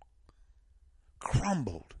down,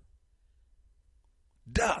 crumbled,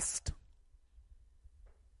 dust.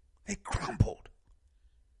 They crumbled.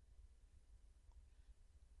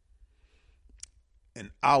 And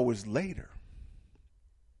hours later,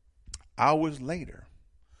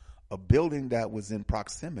 a building that was in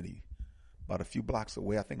proximity, about a few blocks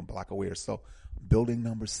away, I think a block away or so, building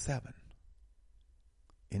number 7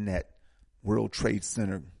 in that World Trade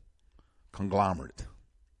Center conglomerate,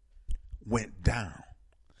 went down.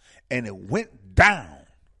 And it went down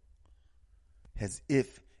as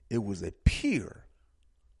if it was a pure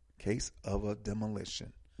case of a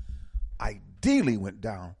demolition. Ideally went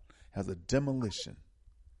down as a demolition.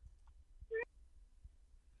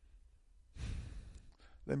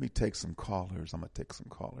 Let me take some callers. I'm going to take some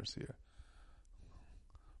callers here.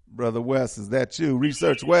 Brother Wes, is that you?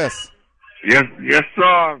 Research Wes. Yes,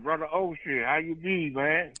 sir, Brother Oshi. How you be,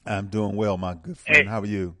 man? I'm doing well, my good friend. How are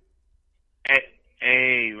you?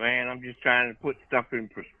 Hey, man, I'm just trying to put stuff in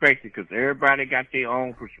perspective because everybody got their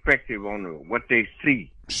own perspective on what they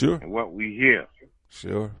see. Sure. And what we hear.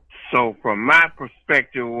 Sure. So from my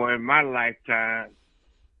perspective, in my lifetime,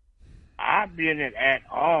 I've been at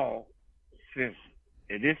all since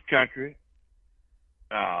in this country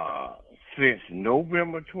since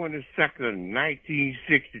November 22nd,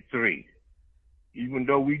 1963. Even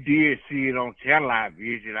though we did see it on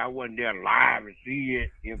television, I wasn't there live to see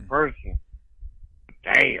it in person.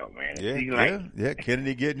 Damn, man. Yeah,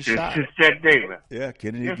 Kennedy getting shot. Since that day, man. Yeah,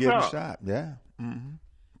 Kennedy getting shot. Yeah. Mm-hmm.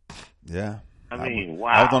 Yeah. I mean,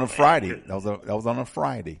 wow. That was on a man. Friday. That was on a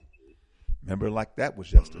Friday. Remember, like that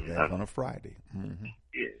was yesterday. That was on a Friday. Mm-hmm.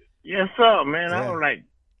 Yes, sir, man. Yeah. I was like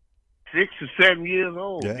 6 or 7 years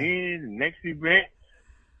old. Yeah. Then the next event,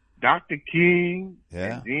 Dr. King.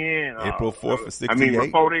 Yeah. And then April 4th of 68. I mean,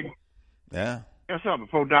 before they. Yeah. Yes, sir.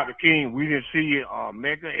 Before Dr. King, we didn't see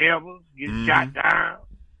Medgar Evers get shot down.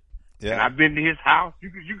 Yeah. And I've been to his house. You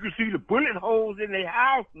could see the bullet holes in their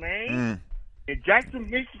house, man. In Jackson,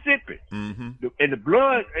 Mississippi. Mm-hmm. And the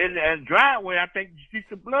blood in the driveway, I think you see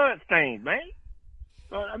some blood stains, man.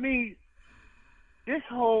 So, I mean, this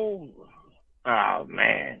whole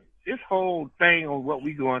thing on what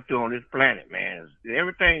we going through on this planet, man,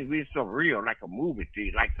 everything's really so real, like a movie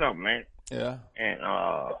theater, like something, man. Yeah. And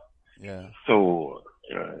yeah. So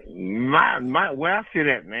my where I sit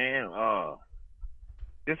at, man,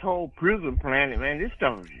 this whole prison planet, man, this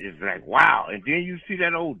stuff is like wow. And then you see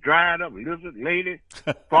that old dried up lizard lady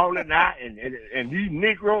falling out, and these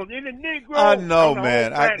Negroes, I know,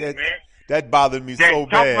 man. That bothered me so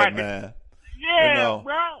bad, man. Yeah, you know,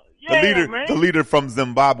 bro. Yeah, the leader from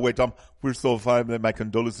Zimbabwe, we're so fine, man. My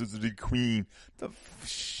condolences to the Queen.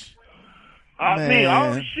 I mean,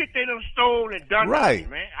 all the shit they done stole and done, right,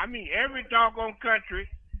 man. I mean, every doggone country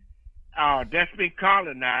that's been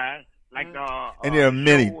colonized, like and there are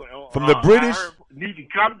many from the British need to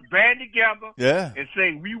come band together, and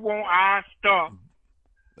say we want our stuff.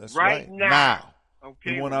 That's right now.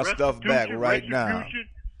 Okay, we want our stuff back right now.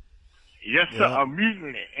 Yes, sir,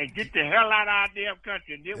 immediately, and get the hell out of our damn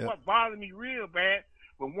country. And then what bothered me real bad,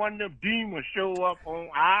 when one of them demons show up on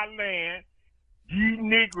our land, these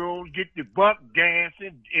Negroes get the buck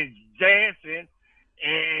dancing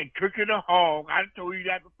and cooking a hog. I told you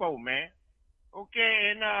that before, man.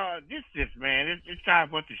 Okay, and man, it's time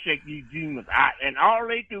for us to shake these demons out. And all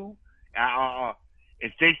they do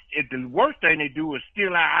the worst thing they do is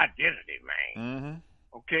steal our identity, man.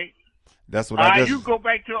 Mm-hmm. Okay. That's what I just. You go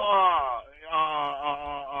back to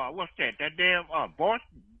what's that? That damn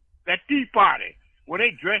Boston, that Tea Party where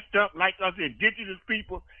they dressed up like us indigenous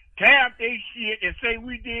people, tear up their shit and say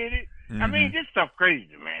we did it. Mm-hmm. I mean, this stuff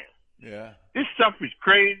crazy, man. Yeah. This stuff is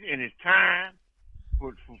crazy, and it's time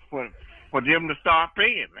for them to start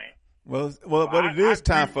paying, man. Well, but it is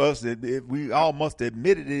time for us. We all must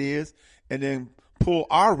admit it is, and then pull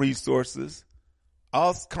our resources,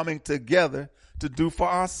 us coming together to do for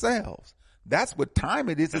ourselves. That's what time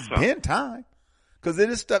it is. It's been time. Because it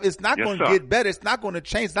is stuff. It's not going to get better. It's not going to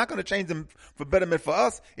change. It's not going to change them for betterment for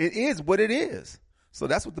us. It is what it is. So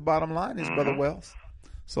that's what the bottom line is, Brother Wells.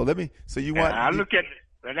 So you want? I look at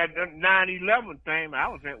that 9/11 thing. I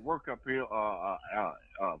was at work up here,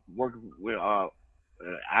 working with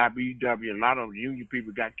IBW. A lot of union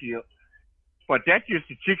people got killed. But that's just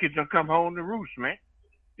the chickens that come home to roost, man.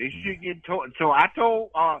 They should get told. So I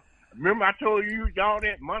told. Remember I told y'all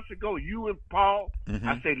that months ago, you and Paul,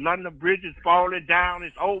 I said London Bridge is falling down,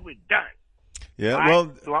 it's over, it's done. Yeah, right?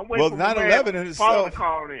 So I 9/11 in itself.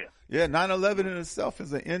 Yeah, 9/11 in itself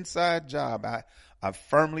is an inside job. I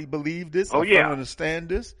firmly believe this. Oh, I firmly understand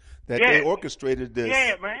this, that they orchestrated this.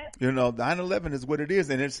 Yeah, man. You know, 9/11 is what it is,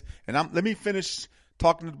 let me finish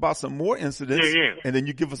talking about some more incidents, and then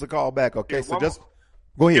you give us a call back, okay? Yeah, so just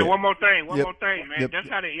go ahead. Yeah, one more thing, man. That's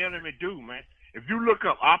how the enemy do, man. If you look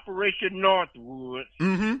up Operation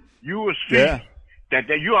Northwoods, you will see that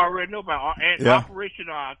you already know about Operation,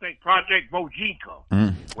 I think, Project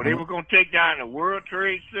Bojinka, where they were going to take down the World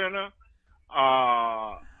Trade Center,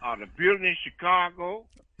 the building in Chicago.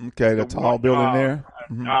 Okay, the tall building there.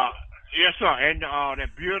 Yes, sir. And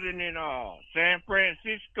that building in San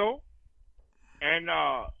Francisco and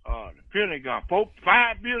the Pentagon.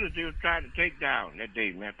 5 buildings they were trying to take down that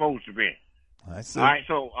day, man. Supposed to be. I see. All right,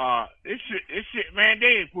 so this shit, man,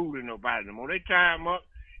 they ain't fooling nobody no more. They tie them up,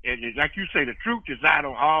 and like you say, the truth is out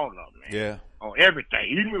on all of them, man. Yeah. On everything.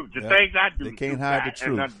 Even the things I do. They can't hide the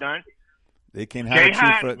truth. Done. They can't hide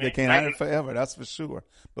the truth. They can't hide it forever. That's for sure.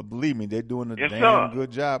 But believe me, they're doing a damn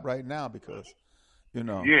good job right now because, you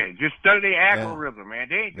know. Yeah, just study the algorithm, man.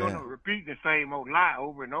 They ain't going to repeat the same old lie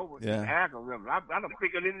over and over. Yeah. The algorithm. I don't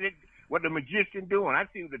figure what the magician doing. I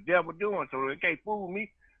see what the devil doing, so they can't fool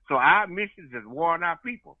me. So our mission is warn our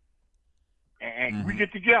people, and we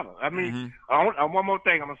get together. I mean, one more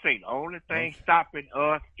thing I'm gonna say: the only thing stopping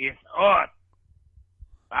us is us.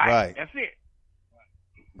 Right. That's it.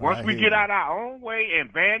 Once we get out our own way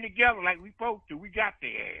and band together like we supposed to, we got the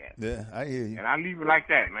ass. Yeah, I hear you. And I leave it like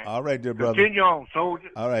that, man. All right, dear brother. Continue on, soldier.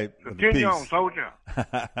 All right, continue on, soldier.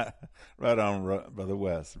 Right on, Brother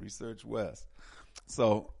West. Research West.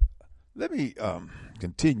 So let me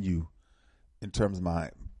continue in terms of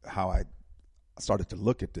how I started to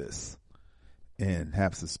look at this and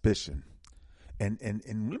have suspicion. And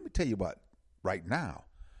let me tell you about right now.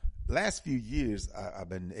 Last few years, I've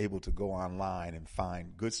been able to go online and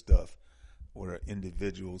find good stuff where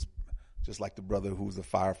individuals, just like the brother who's a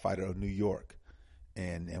firefighter of New York,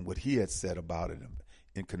 and what he had said about it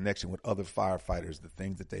in connection with other firefighters, the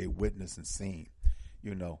things that they witnessed and seen.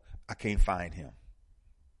 You know, I can't find him.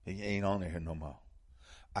 He ain't on there no more.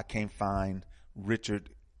 I can't find Richard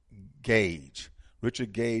Gage.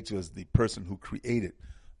 Richard Gage was the person who created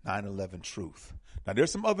 9/11 Truth. Now,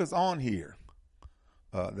 there's some others on here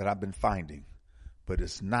that I've been finding, but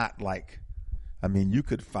it's not like, I mean, you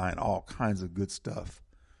could find all kinds of good stuff,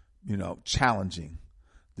 you know, challenging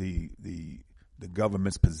the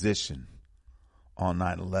government's position on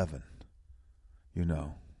 9/11. You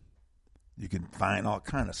know, you can find all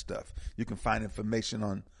kind of stuff. You can find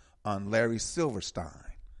information on Larry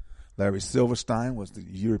Silverstein. Larry Silverstein was the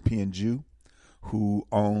European Jew who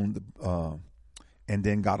owned and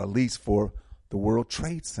then got a lease for the World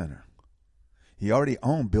Trade Center. He already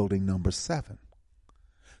owned building number 7.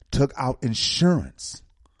 Took out insurance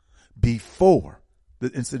before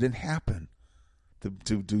the incident happened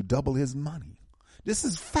to double his money. This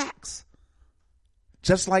is facts.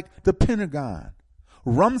 Just like the Pentagon.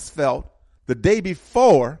 Rumsfeld, the day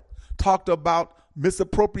before, talked about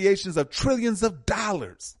misappropriations of trillions of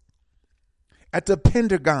dollars at the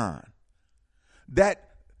Pentagon.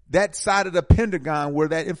 That side of the Pentagon where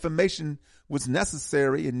that information was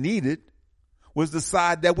necessary and needed was the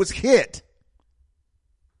side that was hit.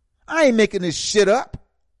 I ain't making this shit up.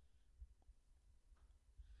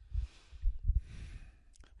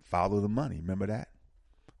 Follow the money. Remember that?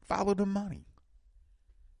 Follow the money.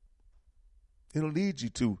 It'll lead you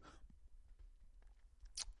to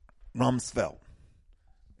Rumsfeld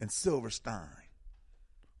and Silverstein,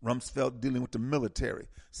 Rumsfeld dealing with the military.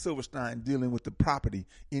 Silverstein dealing with the property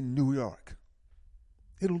in New York.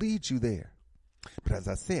 It'll lead you there. But as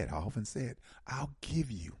I often said, I'll give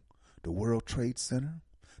you the World Trade Center,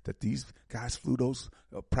 that these guys flew those,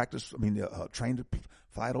 trained to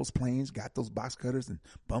fly those planes, got those box cutters and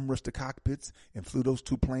bum rushed the cockpits and flew those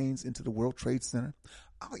 2 planes into the World Trade Center.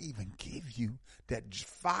 I'll even give you that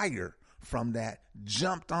fire from that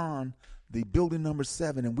jumped on the building number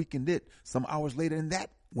 7 and weakened it some hours later, and that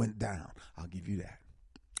went down. I'll give you that.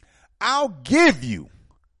 I'll give you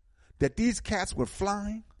that these cats were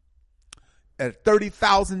flying at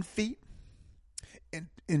 30,000 feet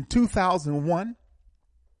in 2001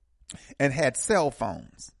 and had cell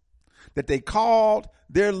phones, that they called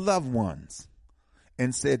their loved ones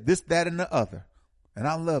and said this, that, and the other, and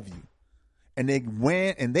I love you. And they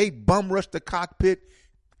went and they bum rushed the cockpit,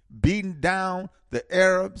 beating down the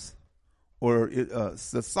Arabs or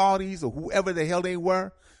the Saudis or whoever the hell they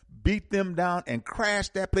were, beat them down and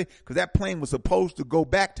crashed that plane, because that plane was supposed to go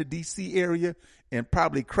back to D.C. area and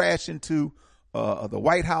probably crash into the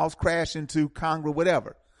White House, crash into Congress,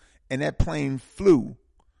 whatever. And that plane flew,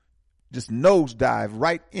 just nosedive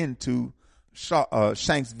right into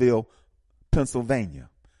Shanksville, Pennsylvania.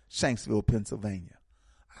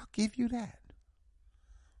 I'll give you that.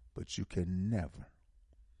 But you can never,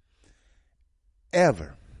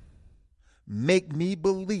 ever make me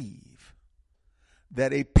believe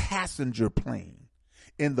that a passenger plane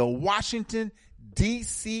in the Washington,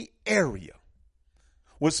 D.C. area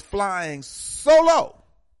was flying so low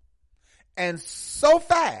and so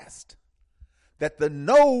fast that the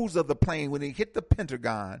nose of the plane, when it hit the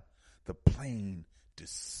Pentagon, the plane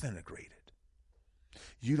disintegrated.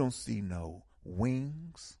 You don't see no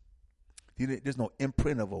wings. There's no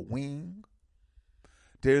imprint of a wing.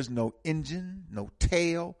 There's no engine, no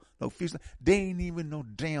tail, no fuselage. There ain't even no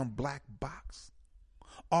damn black box.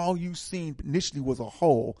 All you seen initially was a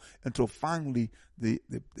hole until finally the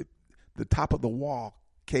top of the wall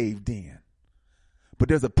caved in. But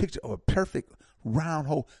there's a picture of a perfect round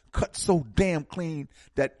hole cut so damn clean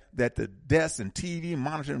that the desk and TV and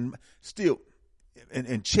monitor and still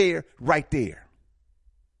and chair right there.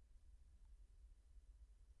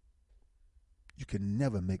 You can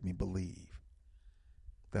never make me believe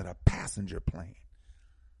that a passenger plane,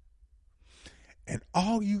 and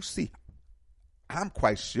all you see, I'm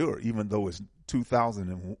quite sure, even though it's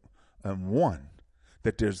 2001,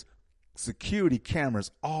 that there's security cameras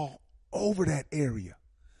all over that area.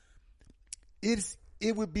 It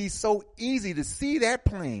would be so easy to see that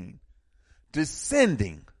plane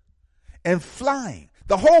descending and flying.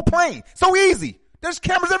 The whole plane. So easy. There's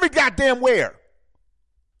cameras every goddamn where.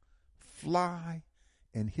 Fly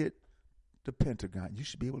and hit the Pentagon. You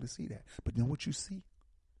should be able to see that. But you know what you see?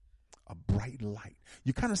 A bright light.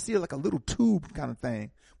 You kind of see it like a little tube kind of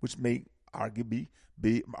thing, which may arguably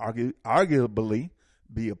be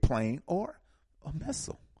a plane or a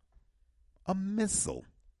missile. A missile.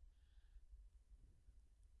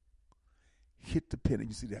 Hit the Pentagon.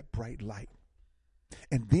 You see that bright light.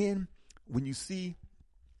 And then when you see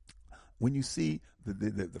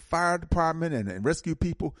the fire department and rescue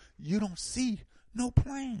people, you don't see no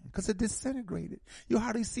plane because it disintegrated. You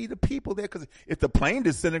hardly see the people there, because if the plane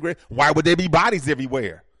disintegrated, why would there be bodies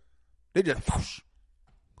everywhere? They just whoosh.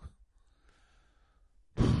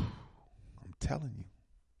 I'm telling you,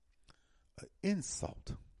 an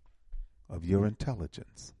insult of your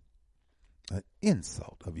intelligence. An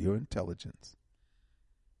insult of your intelligence.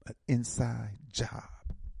 An inside job.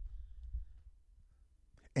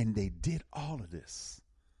 And they did all of this,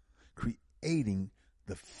 creating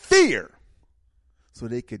the fear so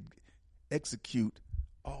they could execute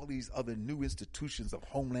all these other new institutions of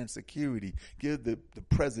Homeland Security, give the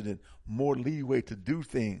president more leeway to do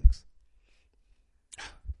things.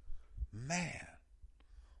 Man,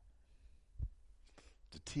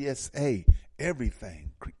 the TSA,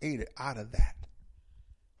 everything created out of that.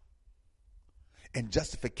 And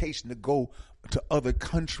justification to go to other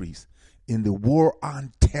countries in the war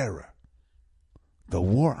on terror. The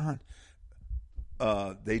war on,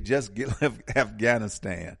 they just left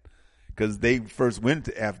Afghanistan because they first went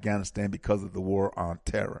to Afghanistan because of the war on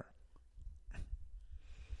terror.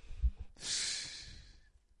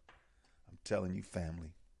 I'm telling you,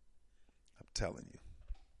 family. I'm telling you.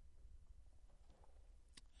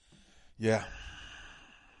 Yeah.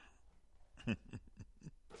 Man.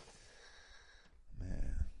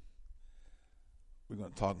 We're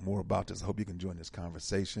going to talk more about this. I hope you can join this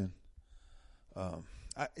conversation. Let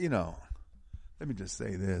me just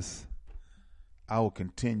say this. I will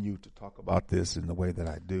continue to talk about this in the way that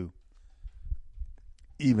I do,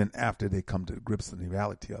 even after they come to grips with the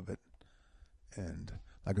reality of it. And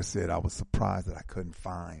like I said, I was surprised that I couldn't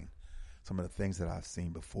find some of the things that I've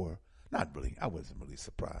seen before. Not really. I wasn't really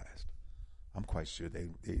surprised. I'm quite sure they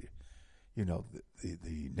you know,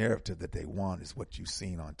 the narrative that they want is what you've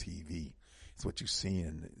seen on TV. It's what you see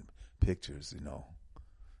in the pictures, you know,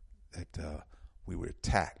 that we were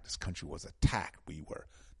attacked. This country was attacked.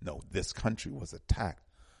 This country was attacked,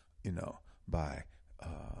 you know, by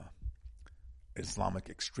Islamic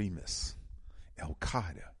extremists,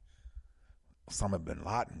 Al-Qaeda. Osama bin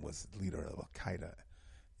Laden was the leader of Al-Qaeda.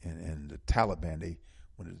 And the Taliban, they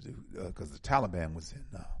wanted to do, because the Taliban was in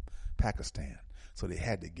Pakistan. So they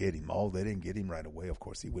had to get him. They didn't get him right away. Of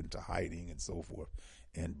course, he went into hiding and so forth.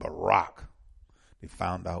 And Barack, they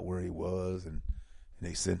found out where he was, and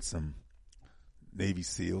they sent some Navy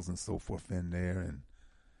SEALs and so forth in there, and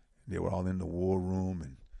they were all in the war room,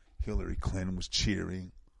 and Hillary Clinton was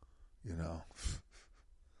cheering, you know.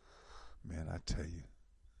 Man, I tell you,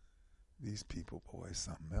 these people, boy, it's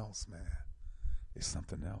something else, man. It's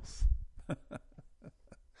something else.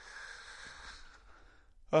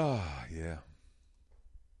 Oh, yeah.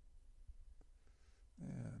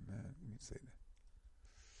 Yeah, man, let me say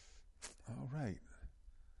that. All right.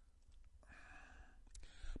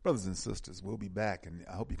 Brothers and sisters, we'll be back, and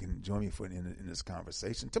I hope you can join me in this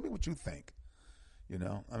conversation. Tell me what you think. You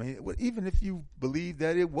know, I mean, even if you believe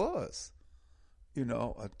that it was, you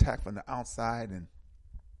know, attack from the outside and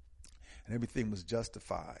everything was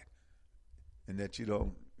justified, and that you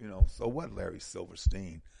don't, you know, so what, Larry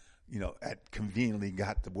Silverstein, you know, conveniently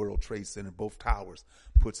got the World Trade Center, both towers,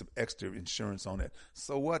 put some extra insurance on it.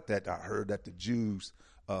 So what that I heard that the Jews,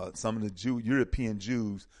 some of the European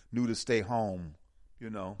Jews knew to stay home, you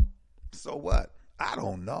know. So what? I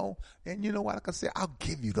don't know. And you know what? Like I said, I'll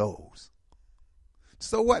give you those.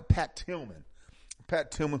 So what? Pat Tillman,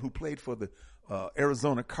 who played for the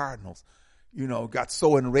Arizona Cardinals, you know, got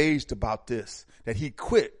so enraged about this that he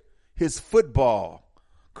quit his football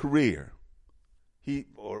career.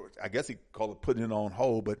 I guess he called it putting it on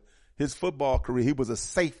hold, but his football career, he was a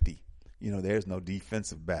safety. You know, there's no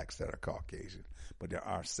defensive backs that are Caucasian, but there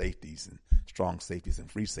are safeties and strong safeties and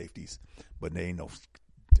free safeties, but there ain't no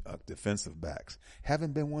defensive backs.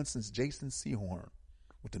 Haven't been one since Jason Sehorn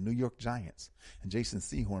with the New York Giants. And Jason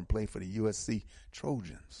Sehorn played for the USC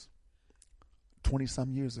Trojans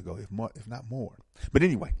 20-some years ago, if not more. But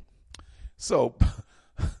anyway, so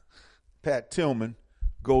Pat Tillman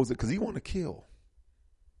goes because he want to kill.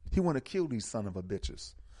 He want to kill these son of a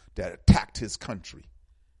bitches that attacked his country,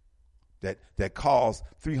 that caused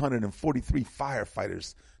 343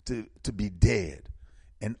 firefighters to be dead,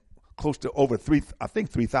 and close to over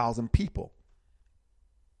 3,000 people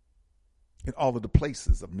in all of the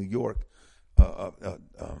places of New York,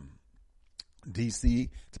 D.C.,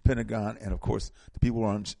 the Pentagon, and of course the people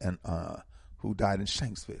who died in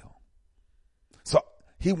Shanksville. So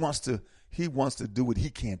he wants to do what he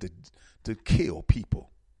can to kill people.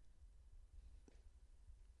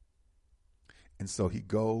 And so he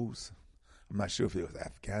goes, I'm not sure if it was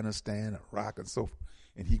Afghanistan, Iraq, and so forth,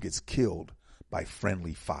 and he gets killed by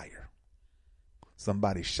friendly fire.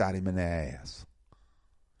 Somebody shot him in the ass.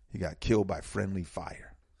 He got killed by friendly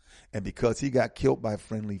fire. And because he got killed by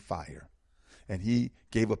friendly fire, and he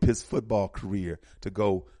gave up his football career to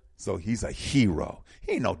go, so he's a hero.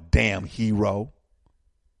 He ain't no damn hero.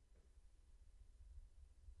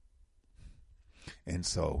 And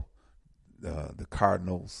so the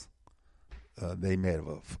Cardinals, they made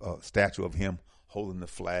a statue of him holding the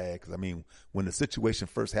flag. Because, I mean, when the situation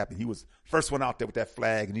first happened, he was first one out there with that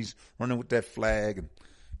flag, and he's running with that flag, and,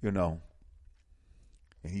 you know,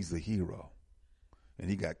 and he's a hero. And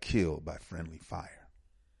he got killed by friendly fire.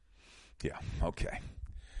 Yeah, okay.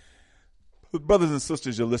 Brothers and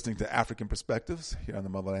sisters, you're listening to African Perspectives here on the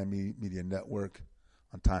Motherland Media Network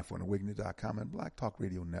on TimeForAwakening.com and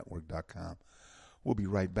BlackTalkRadioNetwork.com. We'll be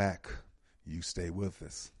right back. You stay with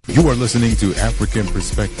us. You are listening to African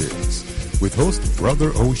Perspectives with host Brother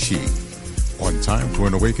Oshi on Time for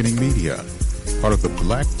an Awakening Media, part of the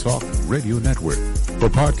Black Talk Radio Network. For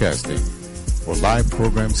podcasting or live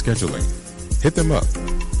program scheduling, hit them up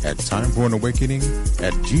at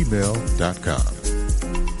timeforanawakening@gmail.com.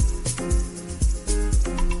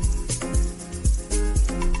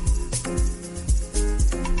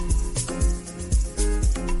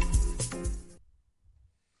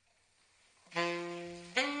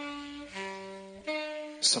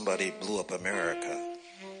 Somebody blew up America.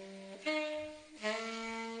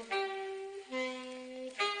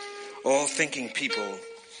 All thinking people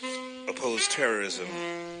oppose terrorism,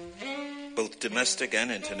 both domestic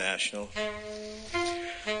and international.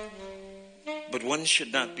 But one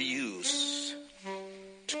should not be used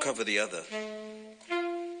to cover the other.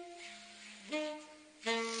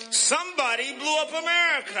 somebody blew up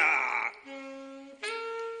America.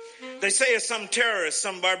 They say it's some terrorist,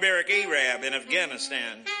 some barbaric Arab in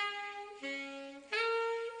Afghanistan.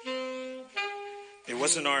 It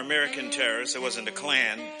wasn't our American terrorists. It wasn't the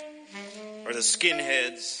Klan or the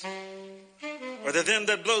skinheads or the them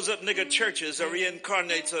that blows up nigger churches or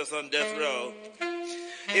reincarnates us on death row.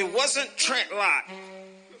 It wasn't Trent Lott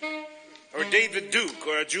or David Duke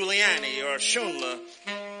or Giuliani or Schindler.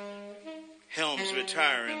 Helms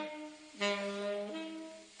retiring.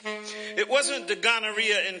 It wasn't the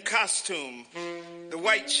gonorrhea in costume, the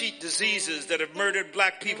white sheet diseases that have murdered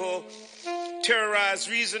black people, terrorized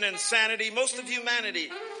reason and sanity, most of humanity,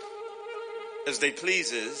 as they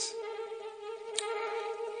pleases.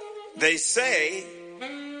 They say,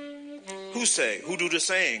 who do the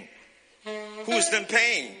saying? Who is them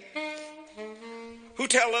paying? Who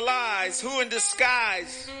tell the lies? Who in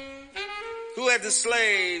disguise? Who had the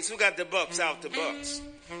slaves? Who got the bucks out the bucks?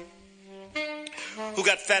 Who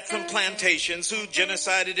got fat from plantations? Who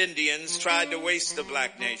genocided Indians, tried to waste the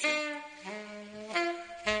black nation?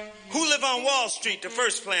 Who live on Wall Street, the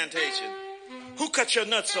first plantation? Who cut your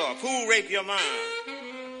nuts off? Who raped your mom?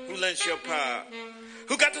 Who lent your power?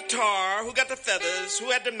 Who got the tar? Who got the feathers?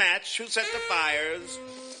 Who had the match? Who set the fires?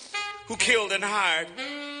 Who killed and hired?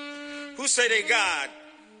 Who say they God?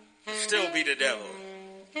 Still be the devil.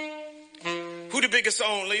 Who the biggest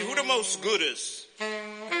only? Who the most goodest?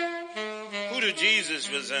 Who do Jesus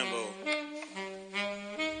resemble?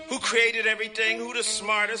 Who created everything? Who the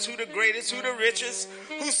smartest? Who the greatest? Who the richest?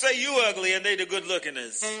 Who say you ugly and they the good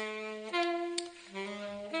lookingest?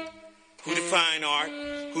 Who define art?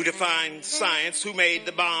 Who define science? Who made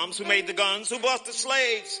the bombs? Who made the guns? Who bought the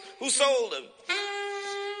slaves? Who sold them?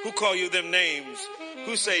 Who call you them names?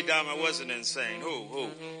 Who say Dahmer wasn't insane? Who?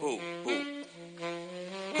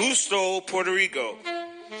 Who stole Puerto Rico?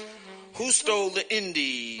 Who stole the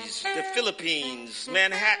Indies, the Philippines,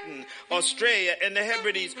 Manhattan, Australia, and the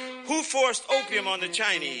Hebrides? Who forced opium on the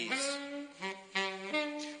Chinese?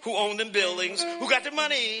 Who owned them buildings? Who got the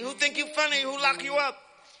money? Who think you funny? Who lock you up?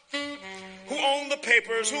 Who owned the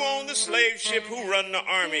papers? Who owned the slave ship? Who run the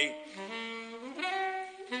army?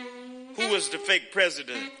 Who was the fake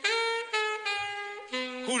president?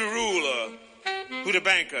 Who the ruler? Who the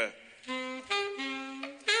banker?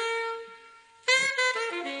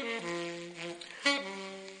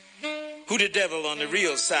 Who the devil on the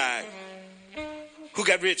real side? Who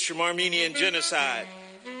got rich from Armenian genocide?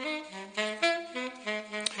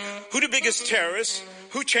 Who the biggest terrorist?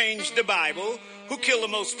 Who changed the Bible? Who killed the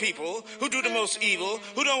most people? Who do the most evil?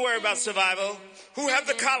 Who don't worry about survival? Who have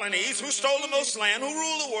the colonies? Who stole the most land? Who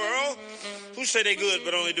rule the world? Who say they good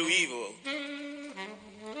but only do evil?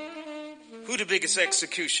 Who the biggest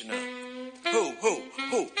executioner? Who?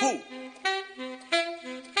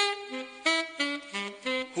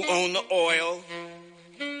 Who own the oil?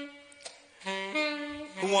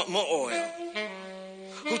 Who want more oil?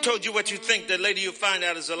 Who told you what you think that later you find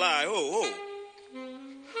out is a lie?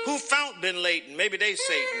 Who found Bin Laden? Maybe they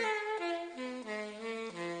Satan.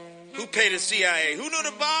 Who paid the CIA? Who knew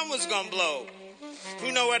the bomb was gonna blow?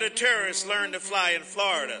 Who know where the terrorists learned to fly in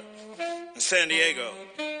Florida and San Diego?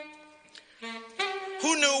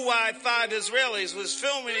 Who knew why 5 Israelis was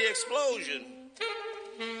filming the explosion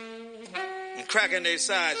and cracking their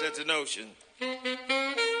sides at the notion?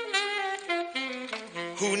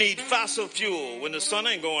 Who need fossil fuel when the sun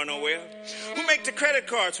ain't going nowhere? Who make the credit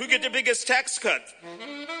cards? Who get the biggest tax cut?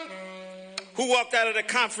 Who walked out of the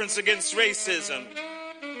conference against racism?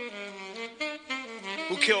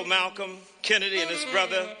 Who killed Malcolm, Kennedy, and his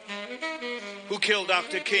brother? Who killed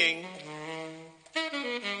Dr. King?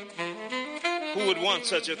 Who would want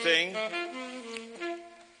such a thing?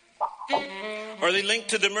 Are they linked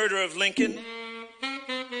to the murder of Lincoln?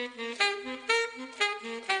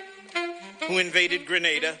 Who invaded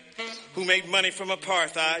Grenada? Who made money from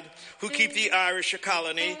apartheid? Who keep the Irish a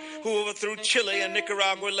colony? Who overthrew Chile and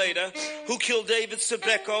Nicaragua later? Who killed David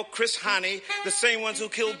Sebeco, Chris Hani, the same ones who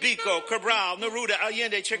killed Biko, Cabral, Neruda,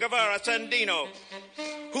 Allende, Che Guevara, Sandino?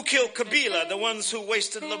 Who killed Kabila, the ones who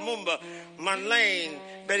wasted Lumumba, Manlane,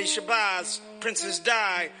 Betty Shabazz, Princess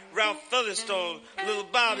Di, Ralph Featherstone, Little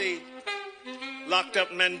Bobby, locked up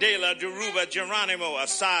Mandela, Deruba, Geronimo,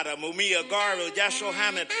 Asada, Mumia, Garvey, Yashil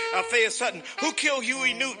Hammond, Althea Sutton? Who killed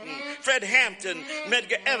Huey Newton, Fred Hampton,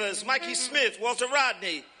 Medgar Evers, Mikey Smith, Walter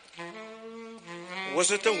Rodney?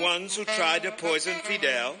 Was it the ones who tried to poison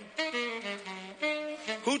Fidel?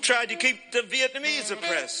 Who tried to keep the Vietnamese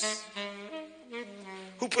oppressed?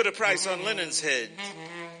 Who put a price on Lenin's head?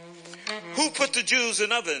 Who put the Jews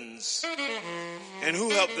in ovens? And who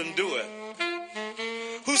helped them do it?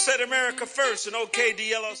 Who said America first and okayed the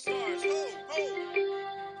yellow stars?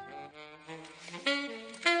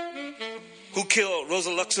 who killed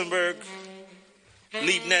Rosa Luxemburg,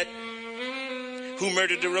 Liebknecht, who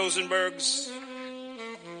murdered the Rosenbergs,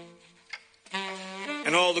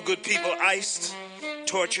 and all the good people iced,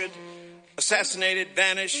 tortured, assassinated,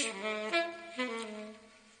 vanished,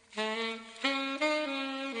 who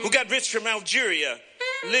got rich from Algeria,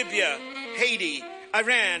 Libya, Haiti,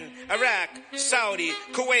 Iran, Iraq, Saudi,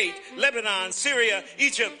 Kuwait, Lebanon, Syria,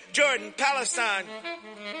 Egypt, Jordan, Palestine,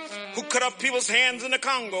 who cut off people's hands in the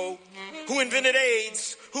Congo, who invented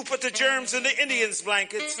AIDS, who put the germs in the Indians'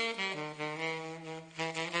 blankets,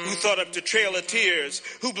 who thought up the Trail of Tears,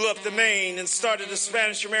 who blew up the Maine and started the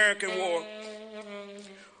Spanish-American War,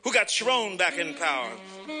 who got Sharon back in power,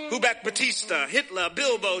 who backed Batista, Hitler,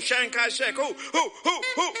 Bilbo, Chiang Kai-shek,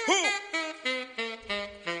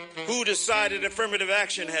 who decided affirmative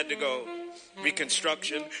action had to go,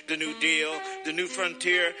 Reconstruction, the New Deal, the New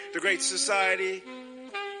Frontier, the Great Society.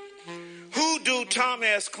 Who do Tom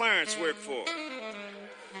S. Clarence work for?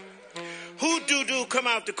 Who do come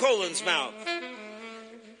out the colon's mouth?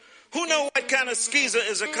 Who know what kind of skeezer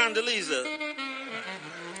is a Condoleezza?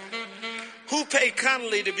 Who pay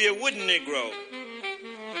Connolly to be a wooden Negro?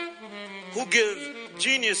 Who give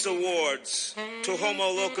Genius Awards to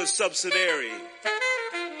Homo Locus Subsidiary?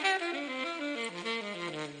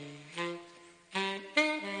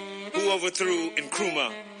 Who overthrew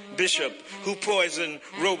Nkrumah, Bishop, who poisoned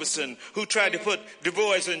Robeson, who tried to put Du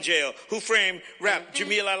Bois in jail, who framed Rap,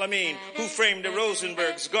 Jamil Alameen, who framed the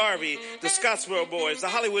Rosenbergs, Garvey, the Scottsboro Boys, the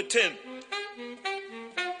Hollywood 10.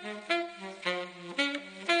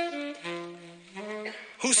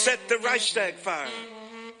 Who set the Reichstag fire?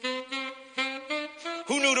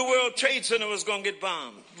 Who knew the World Trade Center was going to get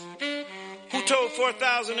bombed? Who told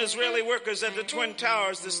 4,000 Israeli workers at the Twin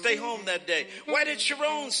Towers to stay home that day? Why did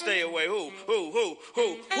Sharon stay away? Who?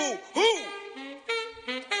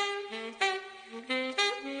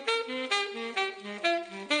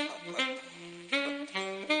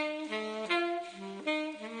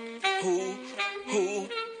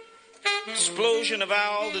 Explosion of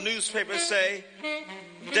owl, the newspapers say.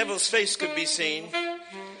 Devil's face could be seen.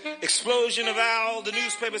 Explosion of owl, the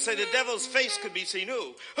newspapers say the devil's face could be seen.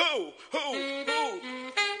 Who?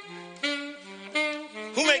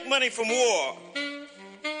 Who make money from war?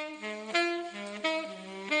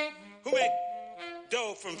 Who make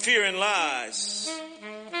dough from fear and lies?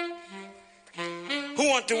 Who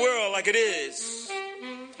want the world like it is?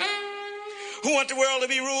 Who want the world to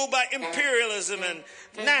be ruled by imperialism and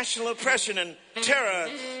national oppression and terror,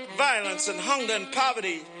 violence and hunger and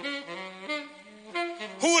poverty?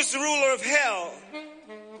 Who is the ruler of hell?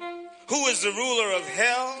 Who is the ruler of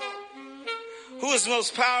hell? Who is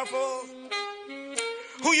most powerful?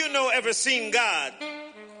 Who you know ever seen God?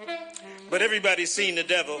 But everybody's seen the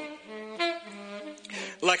devil.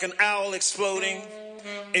 Like an owl exploding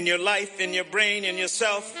in your life, in your brain, in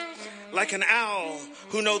yourself. Like an owl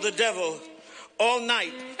who know the devil all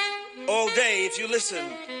night, all day if you listen.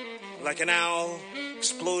 Like an owl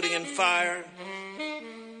exploding in fire.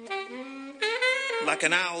 Like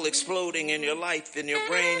an owl exploding in your life, in your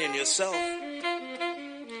brain, in yourself.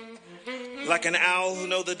 Like an owl who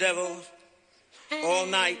know the devil all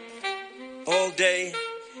night, all day,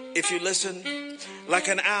 if you listen. Like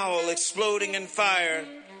an owl exploding in fire.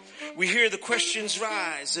 We hear the questions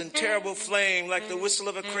rise in terrible flame like the whistle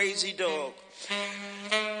of a crazy dog.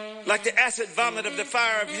 Like the acid vomit of the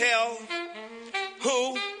fire of hell.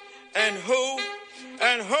 Who and who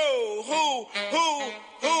and who.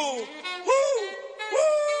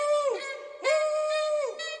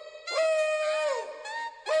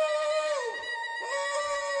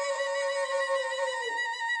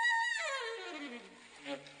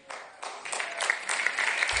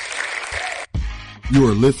 You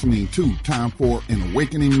are listening to Time for an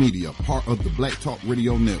Awakening Media, part of the Black Talk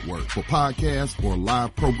Radio Network. For podcasts or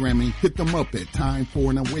live programming, hit them up at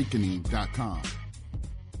timeforanawakening.com.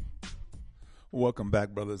 Welcome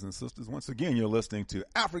back, brothers and sisters. Once again, you're listening to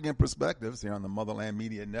African Perspectives here on the Motherland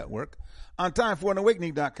Media Network on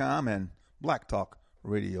timeforanawakening.com and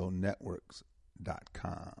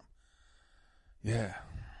blacktalkradionetworks.com. Yeah.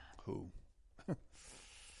 Who?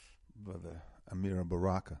 Brother Amir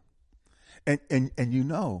Baraka. And you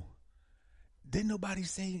know, didn't nobody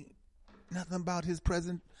say nothing about his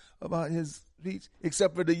speech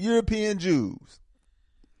except for the European Jews.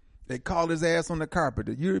 They called his ass on the carpet,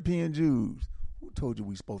 the European Jews. Who told you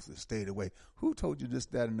we supposed to stay away? Who told you this,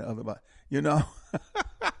 that, and the other about, you know?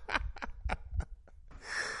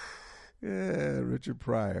 Yeah, Richard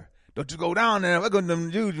Pryor. Don't you go down there. Look at them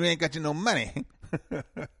Jews. You ain't got you no money.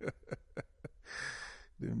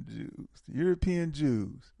 Them Jews, the European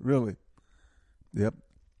Jews, really. Yep.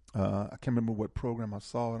 I can't remember what program I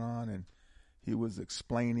saw it on, and he was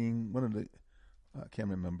explaining one of the, I can't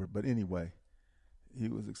remember, but anyway, he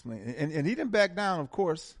was explaining, and he didn't back down, of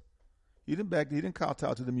course. He didn't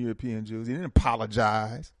kowtow to the European Jews. He didn't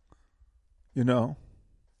apologize, you know.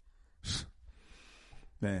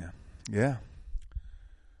 Man, yeah.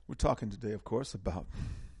 We're talking today, of course, about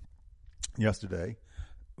yesterday,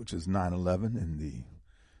 which is 9/11 and the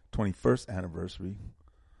 21st anniversary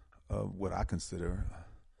of what I consider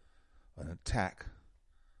an attack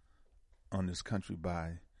on this country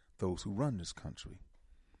by those who run this country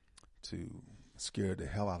to scare the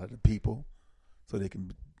hell out of the people so they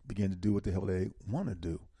can begin to do what the hell they want to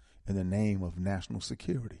do in the name of national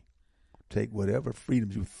security. Take whatever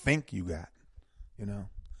freedoms you think you got, you know.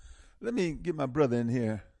 Let me get my brother in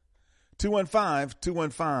here.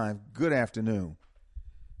 215, good afternoon.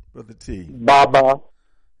 Brother T. Baba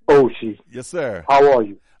Oshi. Yes, sir. How are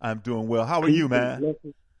you? I'm doing well. How are you, man?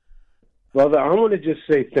 Brother, I want to just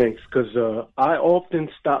say thanks because I often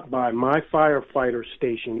stop by my firefighter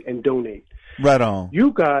station and donate. Right on.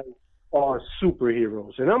 You guys are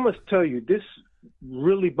superheroes. And I must tell you, this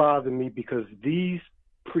really bothered me because these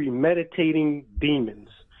premeditating demons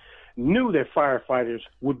knew that firefighters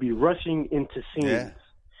would be rushing into scenes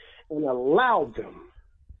and allowed them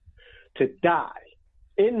to die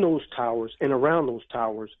in those towers and around those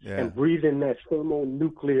towers and breathe in that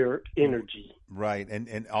thermonuclear energy. Right,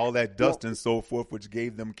 and all that dust and so forth, which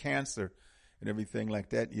gave them cancer and everything like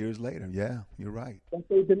that years later. Yeah, you're right.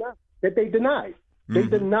 That they denied. Mm-hmm. They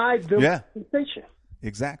denied them sensation.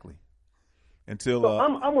 Exactly. Until so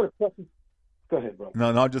I want to question. Go ahead, bro.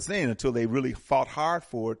 No, I'm just saying until they really fought hard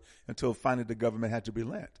for it, until finally the government had to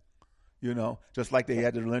relent. You know, just like they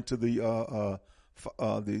had to relent to the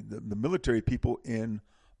military people in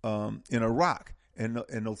Iraq and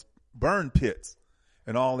those burn pits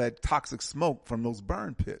and all that toxic smoke from those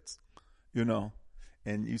burn pits. You know,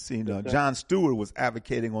 and you seen Jon Stewart was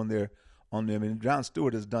advocating on them, and Jon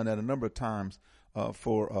Stewart has done that a number of times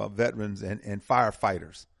for veterans and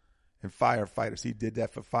firefighters. And firefighters, he did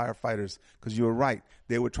that for firefighters because you were right.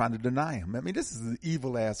 They were trying to deny him. I mean, this is an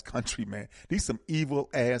evil-ass country, man. These some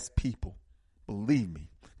evil-ass people. Believe me.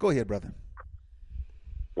 Go ahead, brother.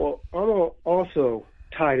 Well, I'm going to also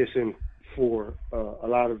tie this in for a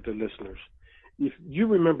lot of the listeners. If you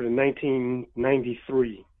remember the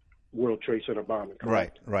 1993 World Trade Center bombing,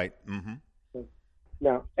 correct? Right. Mm-hmm.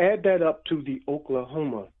 Now, add that up to the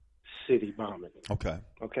Oklahoma City bombing. Okay.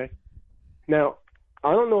 Now,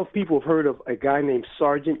 I don't know if people have heard of a guy named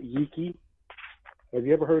Sergeant Yiki. Have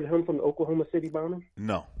you ever heard of him from the Oklahoma City bombing?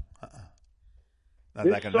 No. Not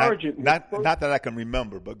that I can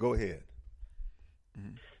remember, but go ahead.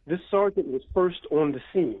 Mm-hmm. This sergeant was first on the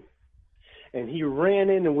scene, and he ran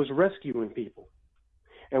in and was rescuing people.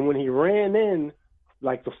 And when he ran in,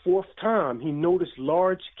 like the fourth time, he noticed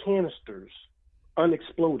large canisters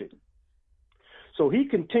unexploded. So he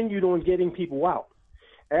continued on getting people out.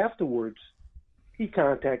 Afterwards, he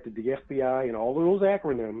contacted the FBI and all of those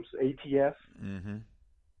acronyms, ATF, and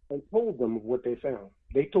told them what they found.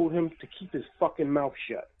 They told him to keep his fucking mouth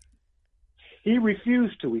shut. He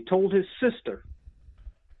refused to. He told his sister.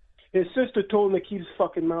 His sister told him to keep his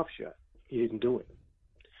fucking mouth shut. He didn't do it.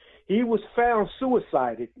 He was found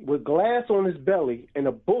suicided with glass on his belly and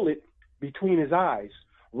a bullet between his eyes,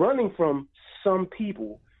 running from some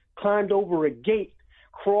people, climbed over a gate,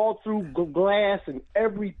 crawled through glass and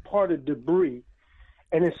every part of debris,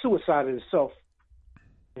 and then suicided himself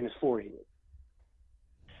in his forehead.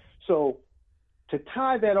 So to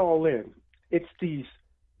tie that all in, it's these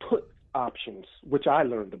put options, which I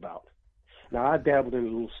learned about. Now, I dabbled in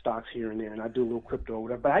little stocks here and there, and I do a little crypto or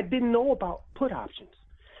whatever, but I didn't know about put options.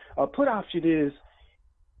 A put option is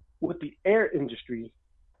with the air industry,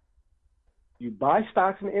 you buy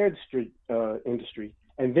stocks in the air industry,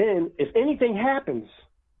 and then if anything happens,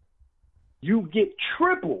 you get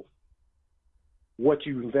triple what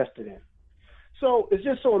you invested in. So it's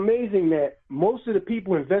just so amazing that most of the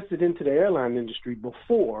people invested into the airline industry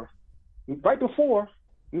right before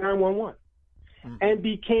 9/11, and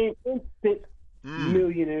became instant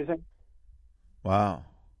millionaires. Wow.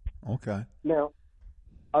 Okay. Now,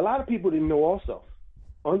 a lot of people didn't know also,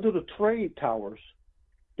 under the trade towers,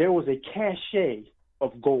 there was a cache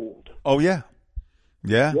of gold. Oh, yeah.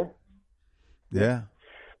 Yeah.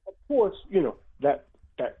 Of course, you know, that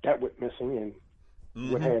went missing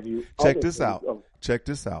and what have you. Check this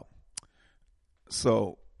out.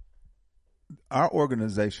 So our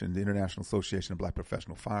organization, the International Association of Black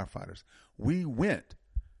Professional Firefighters, we went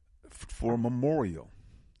for a memorial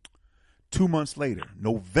 2 months later,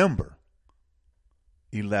 November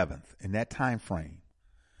 11th, in that time frame,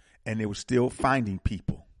 and they were still finding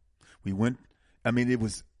people. We went, I mean, it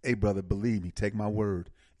was Hey, brother, believe me, take my word.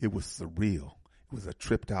 It was surreal. It was a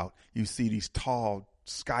tripped out. You see these tall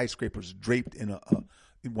skyscrapers draped in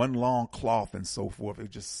one long cloth and so forth. It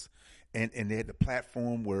just, and they had the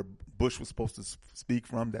platform where Bush was supposed to speak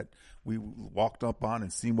from that we walked up on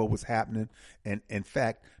and seen what was happening. And in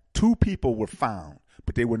fact, 2 people were found,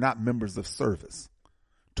 but they were not members of service.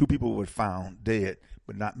 2 people were found dead,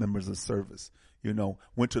 but not members of service. You know,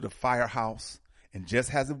 went to the firehouse, and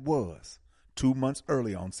just as it was, 2 months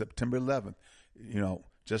earlier on September 11th, you know,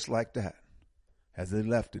 just like that, as they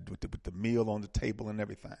left it with the meal on the table and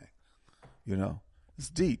everything, you know. It's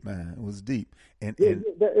deep, man. It was deep.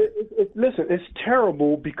 Listen, it's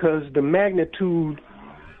terrible because the magnitude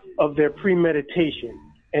of their premeditation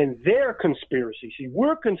and their conspiracy. See,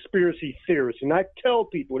 we're conspiracy theorists, and I tell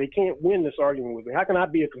people they can't win this argument with me. How can I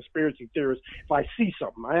be a conspiracy theorist if I see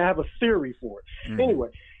something? I have a theory for it. Mm-hmm. Anyway,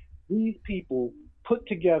 these people put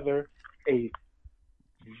together a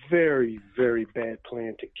very, very bad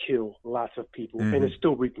plan to kill lots of people, mm-hmm. and it's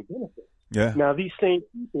still reaping benefits. Yeah. Now, these same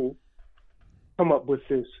people come up with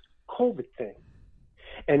this COVID thing.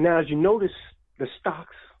 And now, as you notice, the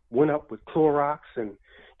stocks went up with Clorox and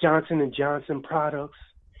Johnson & Johnson products,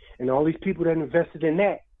 and all these people that invested in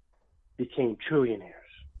that became trillionaires.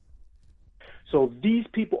 So these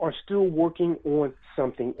people are still working on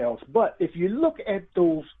something else. But if you look at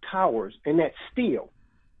those towers and that steel,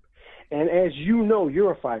 and as you know,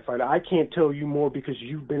 you're a firefighter. I can't tell you more because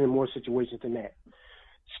you've been in more situations than that.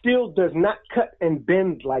 Steel does not cut and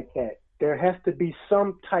bend like that. There has to be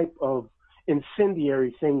some type of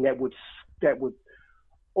incendiary thing that would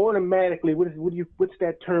automatically, what's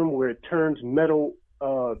that term where it turns metal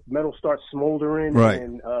starts smoldering, right?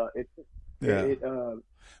 And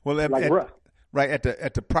rust. Right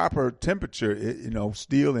at the proper temperature,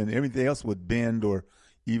 steel and everything else would bend or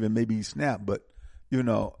even maybe snap. But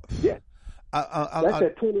yeah, that's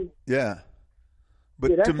at 20. Yeah,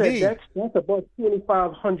 but to me, that's about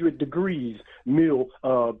 2,500 degrees.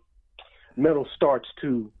 Metal starts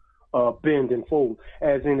to bend and fold.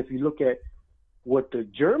 As in, if you look at what the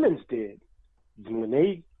Germans did when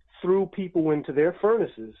they threw people into their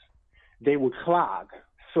furnaces, they would clog.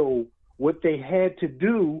 So what they had to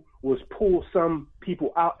do was pull some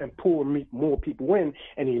people out and pull more people in.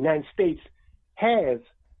 And the United States has,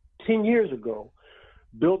 10 years ago,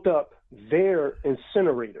 built up their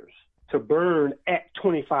incinerators to burn at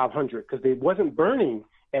 2,500 because they wasn't burning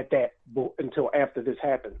at that until after this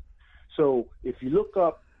happened. So if you look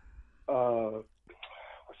up,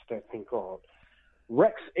 what's that thing called?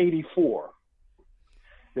 Rex 84.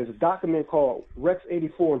 There's a document called Rex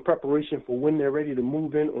 84 in preparation for when they're ready to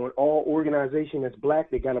move in on all organization that's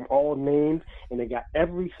black. They got them all named, and they got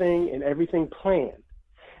everything planned.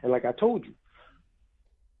 And like I told you,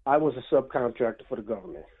 I was a subcontractor for the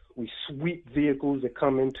government. We sweep vehicles that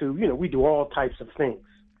come into, we do all types of things.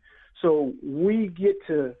 So we get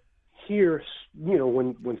to hear,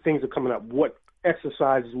 when things are coming up, what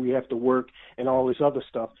exercises we have to work and all this other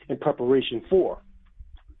stuff in preparation for.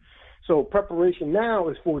 So preparation now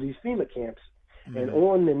is for these FEMA camps. Mm-hmm. And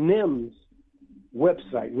on the NIMS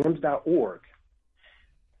website, NIMS.org,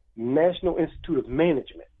 National Institute of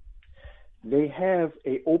Management, they have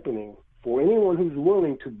a opening for anyone who's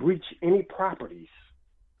willing to breach any properties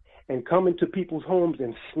and come into people's homes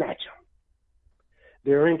and snatch them.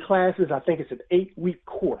 They're in classes. I think it's an 8-week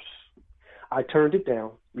course. I turned it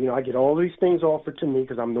down. I get all these things offered to me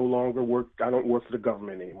because I don't work for the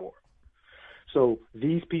government anymore. So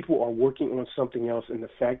these people are working on something else, and the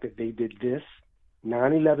fact that they did this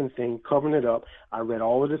 9/11 thing, covering it up. I read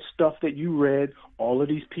all of the stuff that you read, all of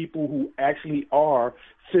these people who actually are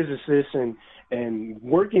physicists and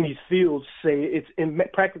work in these fields say it's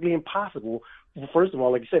practically impossible, first of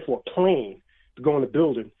all, like you said, for a plane to go in a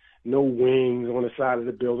building. No wings on the side of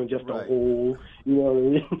the building, just a hole, you know what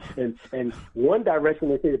I mean? And one direction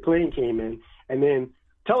they say the plane came in, and then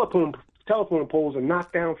telephone poles are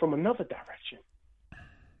knocked down from another direction.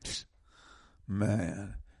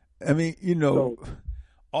 Man, I mean,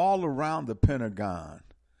 all around the Pentagon,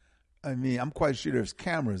 I'm quite sure there's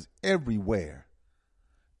cameras everywhere,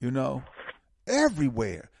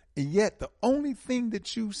 everywhere. And yet the only thing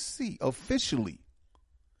that you see officially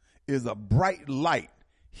is a bright light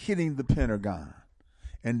hitting the Pentagon.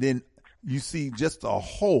 And then you see just a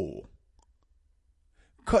hole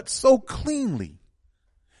cut so cleanly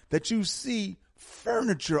that you see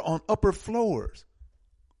furniture on upper floors.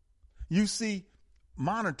 You see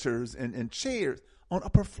monitors and chairs on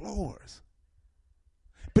upper floors.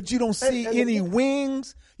 But you don't see any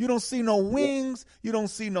wings. You don't see no wings. You don't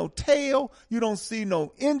see no tail. You don't see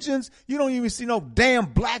no engines. You don't even see no damn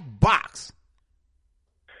black box.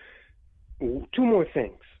 2 more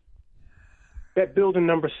things. that building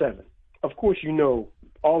number 7. Of course, you know,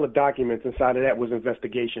 all the documents inside of that was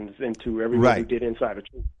investigations into everyone who did insider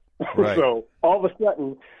trading. Right. So all of a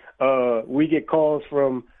sudden, we get calls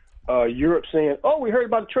from Europe saying, "Oh, we heard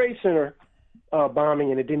about the Trade Center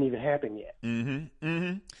bombing, and it didn't even happen yet." Mm-hmm.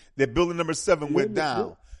 Mm-hmm. That building number 7 went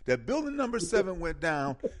down. That building number 7 went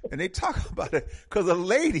down, and they talk about it because a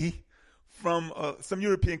lady from some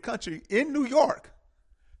European country in New York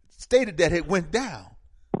stated that it went down,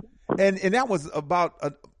 and that was about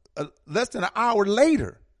less than an hour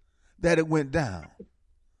later that it went down.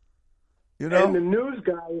 You know, and the news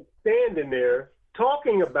guy is standing there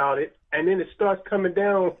talking about it, and then it starts coming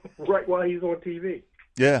down right while he's on TV.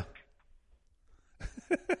 Yeah.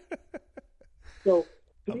 So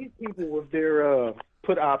these people with their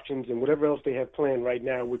put options and whatever else they have planned right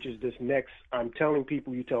now, which is this next, I'm telling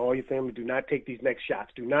people, you tell all your family, do not take these next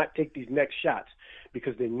shots. Do not take these next shots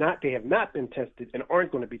because they have not been tested and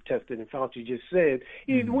aren't going to be tested. And Fauci just said,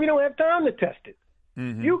 we don't have time to test it.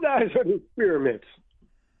 Mm-hmm. You guys are the experiments.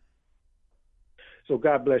 So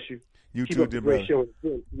God bless you. You Keep too, up dear the great brother.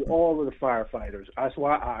 show. All of the firefighters. That's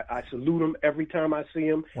why I salute them every time I see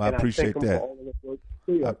them. Well, I appreciate and I thank them that. for all of their work.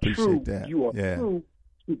 They I are appreciate true. that. You are Yeah. true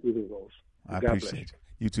superheroes. I God appreciate bless you.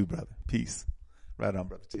 You too, brother. Peace. Right on,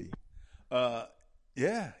 Brother T.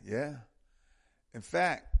 Yeah. In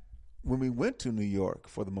fact, when we went to New York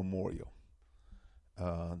for the memorial,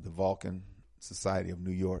 the Vulcan Society of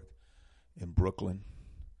New York in Brooklyn,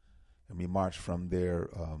 and we marched from their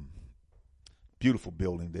beautiful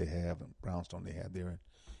building they have in Brownstone they have there in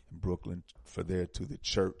Brooklyn for there to the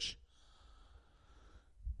church.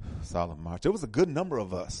 Solemn march. There was a good number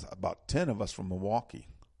of us, about 10 of us from Milwaukee.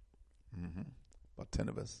 Mm-hmm. About 10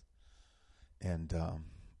 of us. And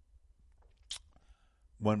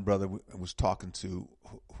one brother was talking to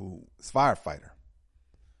who is firefighter,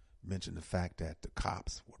 mentioned the fact that the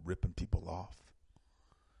cops were ripping people off.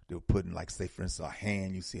 They were putting, like, say, for instance, a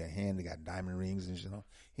hand. You see a hand, they got diamond rings and, you know.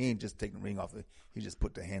 He ain't just taking the ring off. He just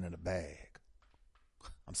put the hand in a bag.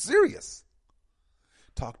 I'm serious.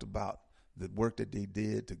 Talked about the work that they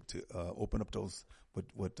did to open up those,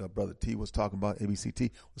 what Brother T was talking about,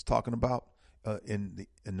 ABCT was talking about in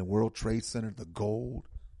the World Trade Center, the gold.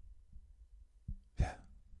 Yeah.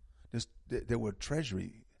 There were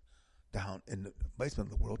treasury down in the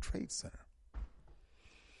basement of the World Trade Center.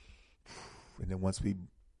 And then once we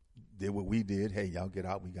did what we did, hey, y'all get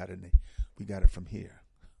out. We got it from here.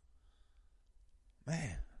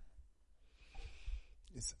 Man,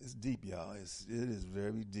 it's deep, y'all. It is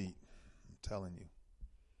very deep. I'm telling you.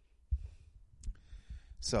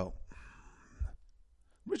 So,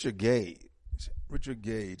 Richard Gage,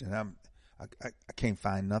 and I can't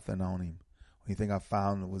find nothing on him. The only thing I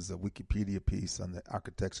found was a Wikipedia piece on the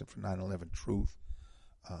architecture for 9/11 Truth.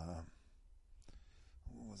 What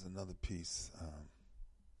was another piece?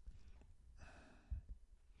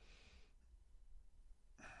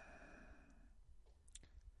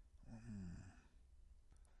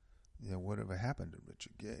 Yeah, whatever happened to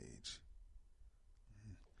Richard Gage?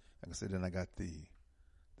 Like I said, then I got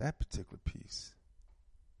that particular piece.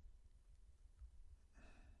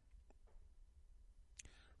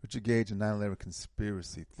 Richard Gage and 9/11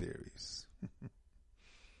 conspiracy theories.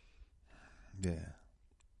 Yeah.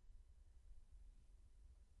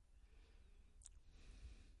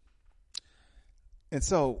 And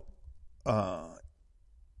so,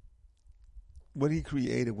 what he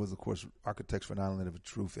created was, of course, Architecture for 9/11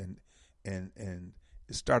 Truth, and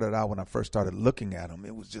it started out when I first started looking at them.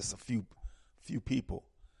 It was just a few people,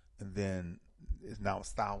 and then now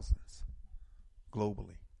it's thousands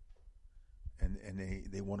globally, and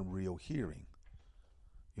they want a real hearing,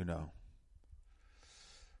 you know.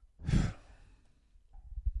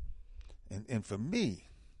 And for me,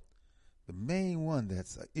 the main one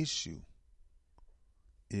that's an issue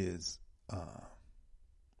is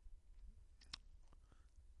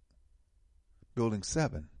Building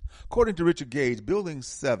 7. According to Richard Gage, Building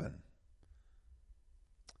 7,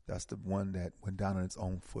 that's the one that went down on its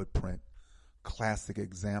own footprint. Classic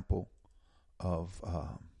example of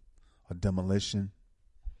a demolition.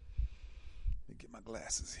 Let me get my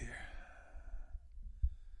glasses here.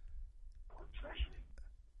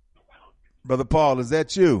 Brother Paul, is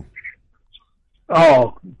that you?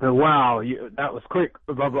 Oh, wow. That was quick,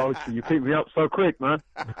 Brother Oshi. You picked me up so quick, man.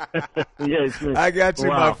 Yeah, it's me. I got you,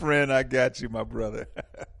 Wow. my friend. I got you, my brother.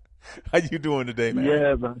 How you doing today, man?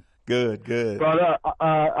 Yeah, man. Good. Brother,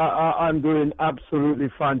 I'm doing absolutely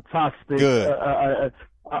fantastic. Good.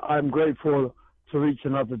 I'm grateful to reach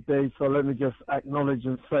another day, so let me just acknowledge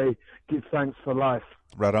and say, give thanks for life.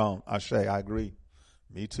 Right on. Ashe, I agree.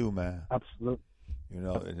 Me too, man. Absolutely. and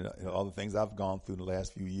all the things I've gone through in the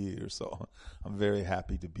last few years. So I'm very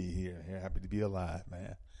happy to be here, happy to be alive,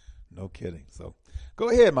 man. No kidding. So go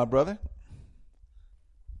ahead, my brother.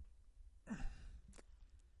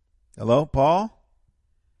 Hello, Paul?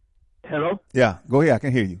 Hello? Yeah, go ahead. I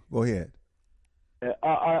can hear you. Go ahead.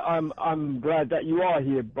 I'm glad that you are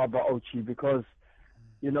here, Brother Oshi, because,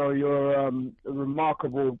 you're a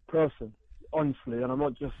remarkable person, honestly. And I'm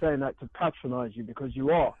not just saying that to patronize you, because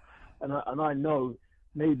you are. And I know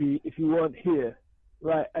maybe if you weren't here,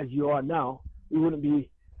 right, as you are now, we wouldn't be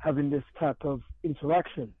having this type of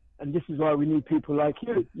interaction. And this is why we need people like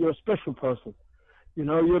you. You're a special person.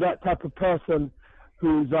 You're that type of person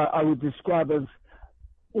who's, I would describe as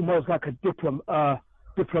almost like a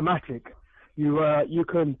diplomatic. You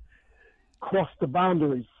can cross the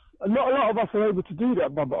boundaries. And not a lot of us are able to do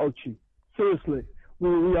that, Brother Oshi. Seriously.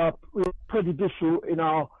 We're prejudicial in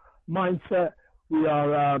our mindset. We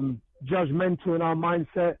are judgmental in our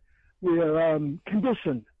mindset. We are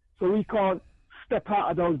conditioned. So we can't step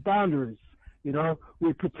out of those boundaries.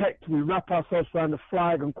 We protect, we wrap ourselves around the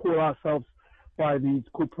flag and call ourselves by these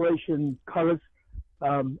corporation colors.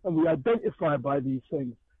 And we identify by these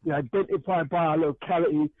things. We identify by our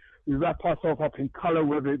locality. We wrap ourselves up in color,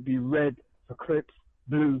 whether it be red for Crips,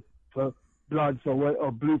 blue for Bloods,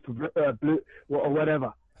 or blue for blue, or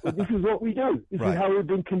whatever. But this is what we do. This is how we've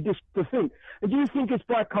been conditioned to think. And do you think it's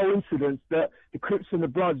by coincidence that the Crips and the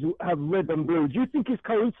Bloods have red and blue? Do you think it's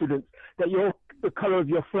coincidence that the color of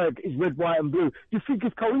your flag is red, white, and blue? Do you think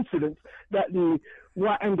it's coincidence that the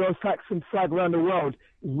white Anglo-Saxon flag around the world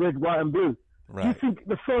is red, white, and blue? Right. Do you think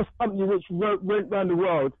the first company which went around the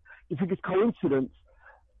world, do you think it's coincidence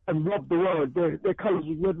and robbed the world? Their colors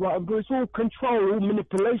is red, white, and blue. It's all control, all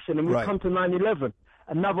manipulation. And we've come to 9/11,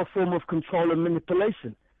 another form of control and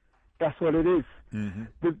manipulation. That's what it is. Mm-hmm.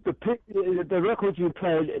 The record you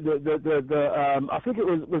played, I think it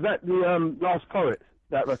was that the Last Poet,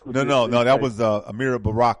 that record? No, that was Amir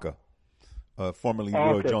Baraka, formerly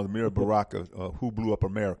Roy Jones. Amir Baraka, Who Blew Up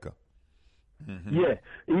America. Mm-hmm. Yeah,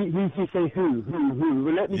 he say who.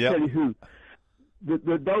 Well, let me tell you who.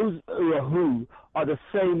 Those who are the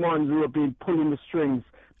same ones who have been pulling the strings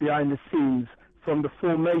behind the scenes from the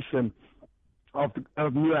formation of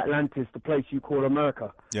New Atlantis, the place you call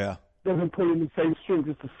America. Yeah. They've been pulling the same strings.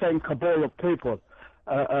 It's the same cabal of people,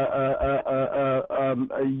 a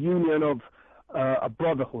union of a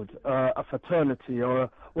brotherhood, a fraternity, or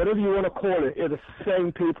whatever you want to call it. They're the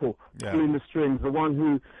same people pulling the strings. The one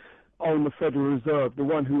who own the Federal Reserve, the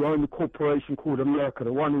one who own the corporation called America,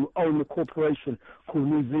 the one who own the corporation called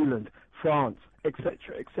New Zealand, France, etc.,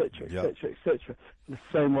 etc., etc., etc. The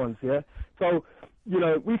same ones, yeah. So,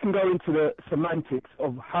 we can go into the semantics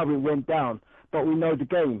of how it went down, but we know the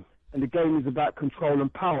game. And the game is about control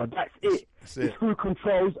and power. That's it. It's who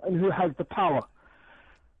controls and who has the power.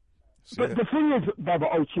 But the thing is, Brother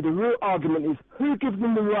Oshi, the real argument is who gives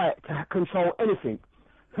them the right to control anything?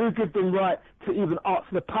 Who gives them the right to even ask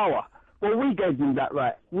for the power? Well, we gave them that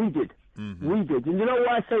right. We did. Mm-hmm. We did. And you know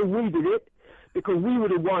why I say we did it? Because we were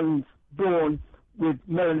the ones born with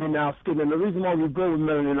melanin in our skin. And the reason why we were born with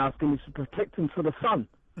melanin in our skin is to protect them from the sun.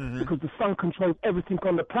 Mm-hmm. Because the sun controls everything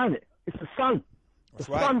on the planet. It's the sun. The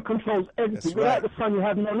sun controls everything. Without the sun, you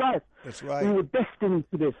have no life. That's right. We were destined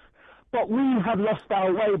to this. But we have lost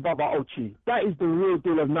our way, Brother Oshi. That is the real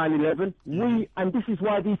deal of 9/11. And this is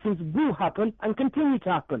why these things will happen and continue to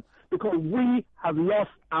happen, because we have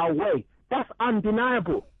lost our way. That's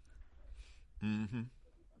undeniable. Mm-hmm.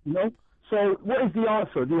 So what is the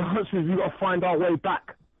answer? The answer is we've got to find our way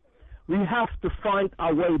back. We have to find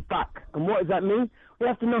our way back. And what does that mean? We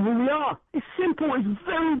have to know who we are. It's simple. It's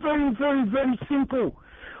very, very, very, very simple.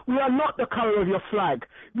 We are not the color of your flag.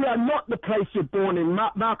 We are not the place you're born in.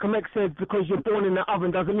 Malcolm X said because you're born in the oven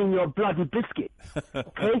doesn't mean you're a bloody biscuit.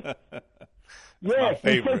 Okay? Yeah,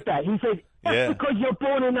 he says that. He says, just because you're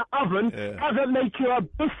born in the oven doesn't make you a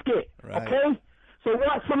biscuit. Right. Okay? So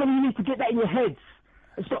some of you need to get that in your heads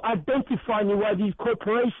and start identifying why these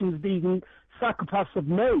corporations, these psychopaths have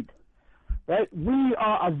made. Right? We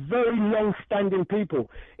are a very long-standing people.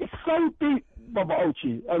 It's so deep, Brother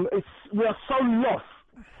Oshi. We are so lost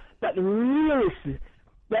that the realist,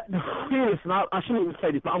 and I shouldn't even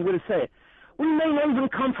say this, but I'm going to say it. We may not even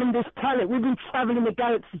come from this planet. We've been traveling the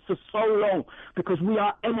galaxies for so long because we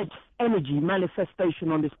are energy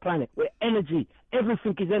manifestation on this planet. We're energy.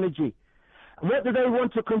 Everything is energy. And what do they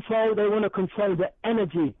want to control? They want to control the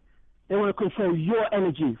energy. They want to control your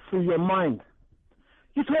energy through your mind.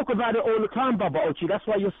 You talk about it all the time, Brother Oshi. That's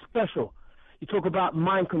why you're special. You talk about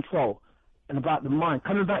mind control and about the mind.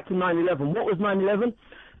 Coming back to 9/11, what was 9/11?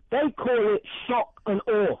 They call it shock and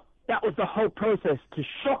awe. That was the whole process, to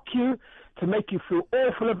shock you, to make you feel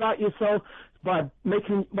awful about yourself, by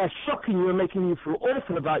shocking you and making you feel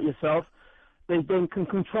awful about yourself, they then can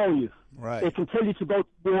control you. Right. They can tell you to go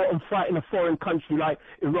to war and fight in a foreign country like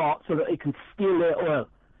Iraq so that they can steal their oil,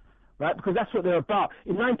 right? Because that's what they're about.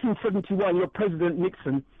 In 1971, your President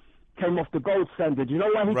Nixon came off the gold standard. You know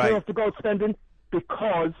why he came off the gold standard?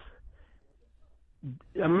 Because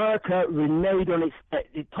America reneged on its.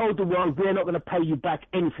 It told the world, we're not going to pay you back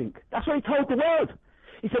anything. That's what he told the world.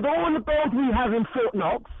 He said, all the gold we have in Fort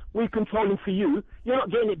Knox, we're controlling for you. You're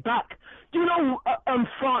not getting it back. Do you know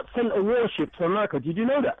France sent a warship to America? Did you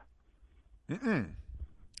know that?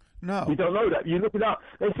 No. You don't know that. You look it up.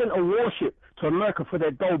 They sent a warship to America for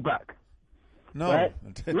their gold back. No. Right?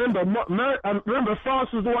 Remember, France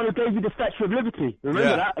was the one who gave you the Statue of Liberty.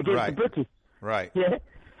 Remember that? Against the British. Right. Yeah.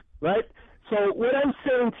 Right? So what I'm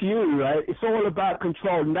saying to you, right, it's all about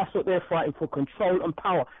control, and that's what they're fighting for, control and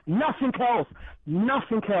power. Nothing else.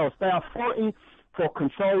 Nothing else. They are fighting for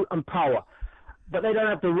control and power. But they don't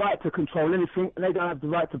have the right to control anything, and they don't have the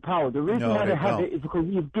right to power. The reason why they have it is because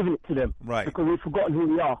we've given it to them. Right. Because we've forgotten who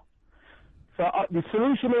we are. So the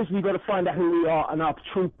solution is we've got to find out who we are and our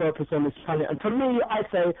true purpose on this planet. And to me, I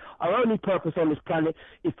say our only purpose on this planet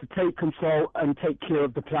is to take control and take care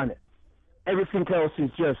of the planet. Everything else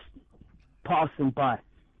is just passing by.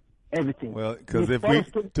 Everything. Well, because if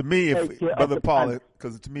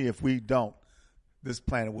we don't, this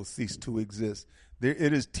planet will cease to exist.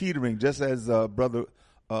 It is teetering, just as Brother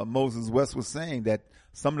Moses West was saying, that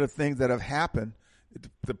some of the things that have happened,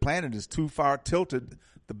 the planet is too far tilted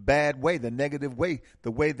the bad way, the negative way,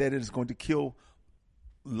 the way that it is going to kill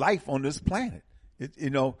life on this planet.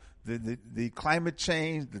 The climate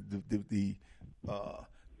change,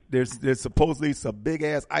 there's supposedly some big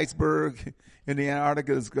ass iceberg in the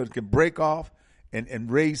Antarctica that can break off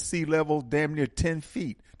and raise sea level damn near 10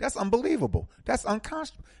 feet. That's unbelievable. That's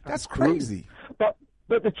unconscionable. That's crazy. But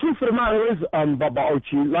the truth of the matter is, Baba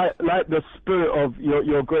Oshi, like the spirit of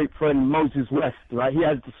your great friend Moses West, right? He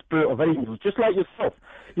has the spirit of angels, just like yourself.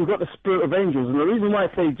 You've got the spirit of angels. And the reason why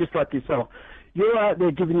I say just like yourself, you're out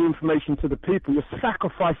there giving the information to the people. You're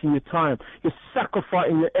sacrificing your time. You're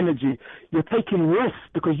sacrificing your energy. You're taking risks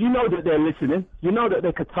because you know that they're listening. You know that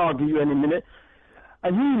they could target you any minute.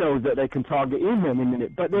 And he knows that they can target him any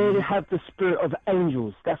minute. But they have the spirit of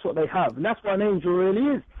angels. That's what they have. And that's what an angel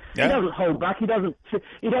really is. Yeah. He doesn't hold back. He doesn't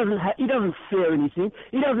fear anything.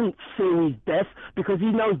 He doesn't fear his death because he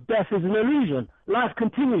knows death is an illusion. Life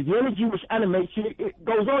continues. The energy which animates you, it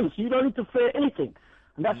goes on. So you don't need to fear anything.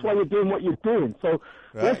 And that's why you're doing what you're doing. So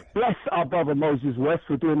let's bless our brother Moses West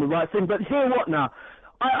for doing the right thing. But hear what now?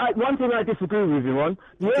 One thing I disagree with you on,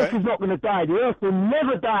 the earth is not going to die. The earth will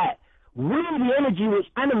never die. Really, the energy which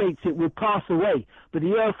animates it will pass away, but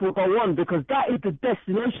the earth will go on because that is the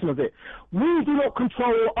destination of it. We do not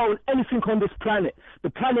control or own anything on this planet. The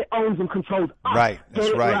planet owns and controls us. Right,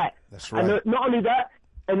 that's right. That's right. And not only that,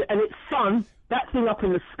 and its sun, that thing up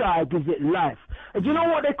in the sky gives it life. And do you know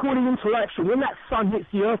what they call it interaction? When that sun hits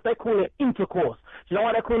the earth, they call it intercourse. Do you know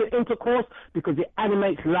why they call it intercourse? Because it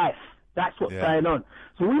animates life. That's what's going on.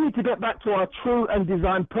 So we need to get back to our true and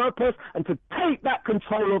designed purpose and to take back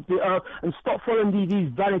control of the earth and stop following these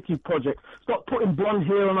vanity projects. Stop putting blonde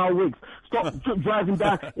hair on our wigs. Stop driving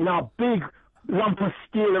down in our big lump of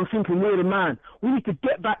steel and thinking we're the man. We need to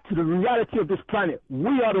get back to the reality of this planet.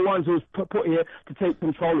 We are the ones who's put here to take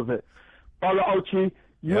control of it. Brother Oshi,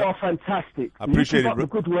 you are fantastic. I appreciate it. The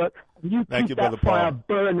good work. Thank you, Brother Paul. Fire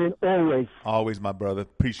burning always. Always, my brother.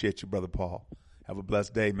 Appreciate you, Brother Paul. Have a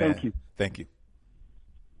blessed day, man. Thank you.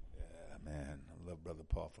 Yeah, man. I love Brother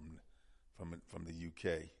Paul from the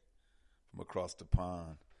UK, from across the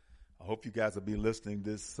pond. I hope you guys will be listening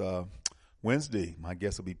this Wednesday. My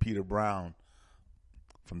guest will be Peter Brown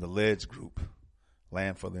from the LEDGE Group,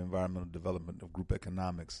 Land for the Environmental Development of Group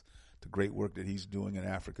Economics. The great work that he's doing in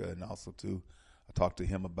Africa, and also I talked to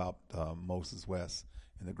him about Moses West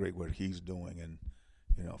and the great work he's doing, and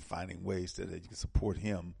finding ways that you can support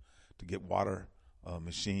him to get water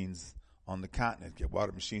machines on the continent, get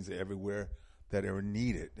water machines everywhere that are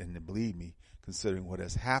needed. And believe me, considering what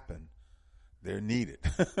has happened, they're needed.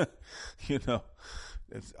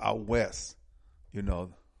 It's out west,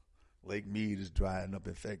 Lake Mead is drying up.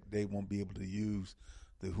 In fact, they won't be able to use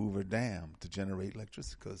the Hoover Dam to generate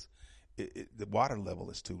electricity because the water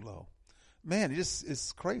level is too low. Man,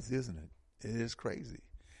 it's crazy, isn't it? It is crazy.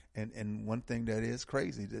 And one thing that is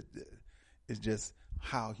crazy is just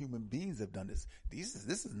how human beings have done this.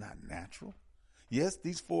 This is not natural. Yes,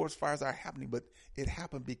 these forest fires are happening, but it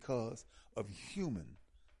happened because of human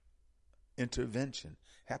intervention.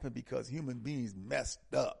 Happened because human beings messed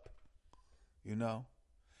up.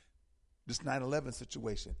 This 9/11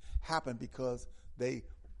 situation happened because this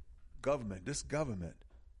government,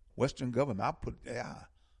 Western government, I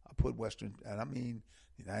put Western, and I mean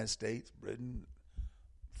the United States, Britain,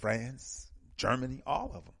 France, Germany,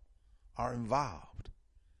 all of them are involved.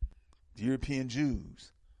 The European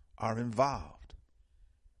Jews are involved.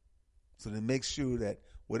 So they make sure that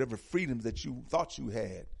whatever freedoms that you thought you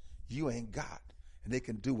had, you ain't got. And they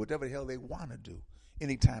can do whatever the hell they want to do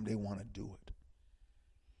anytime they want to do it.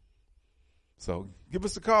 So give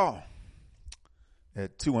us a call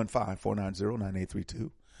at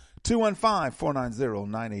 215-490-9832.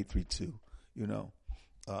 215-490-9832. You know,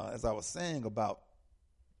 as I was saying about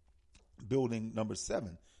building number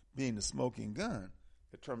 7 being the smoking gun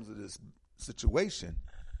in terms of this situation.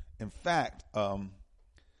 In fact,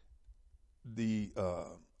 the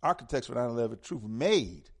architects for 9/11 Truth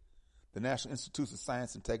made the National Institutes of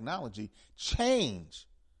Science and Technology change,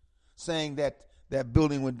 saying that that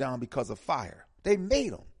building went down because of fire. They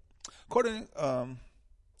made them. According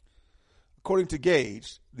to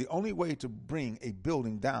Gage, the only way to bring a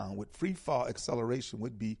building down with free fall acceleration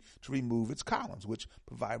would be to remove its columns, which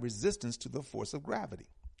provide resistance to the force of gravity.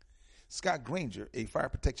 Scott Granger, a fire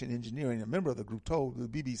protection engineer and a member of the group, told the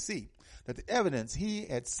BBC that the evidence he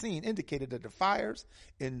had seen indicated that the fires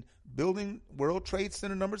in building World Trade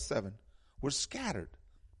Center number 7 were scattered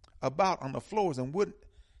about on the floors and would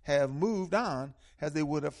have moved on as they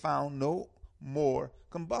would have found no more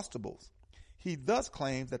combustibles. He thus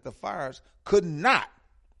claims that the fires could not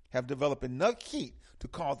have developed enough heat to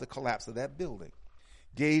cause the collapse of that building.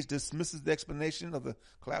 Gage dismisses the explanation of the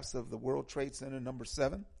collapse of the World Trade Center number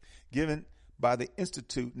 7 given by the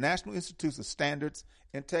National Institutes of Standards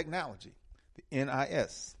and Technology, the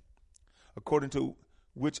NIS, according to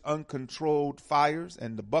which uncontrolled fires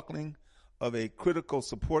and the buckling of a critical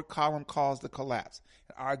support column caused the collapse.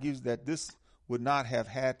 It argues that this would not have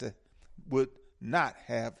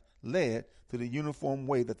led to the uniform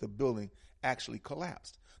way that the building actually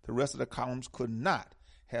collapsed. The rest of the columns could not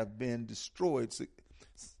have been destroyed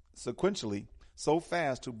sequentially so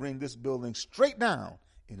fast to bring this building straight down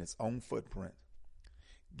in its own footprint.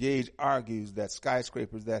 Gage argues that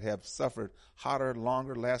skyscrapers that have suffered hotter,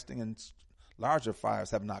 longer lasting, and larger fires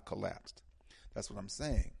have not collapsed. That's what I'm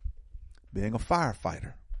saying. Being a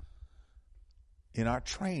firefighter, in our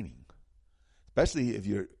training, especially if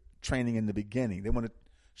you're training in the beginning, they want to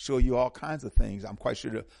show you all kinds of things. I'm quite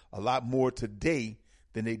sure a lot more today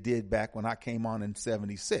than they did back when I came on in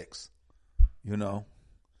 76, you know,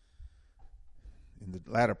 in the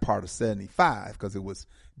latter part of 75, because it was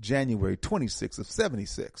January 26th of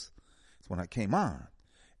 76. That's when I came on.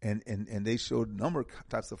 And they showed a number of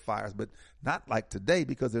types of fires, but not like today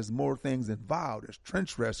because there's more things involved. There's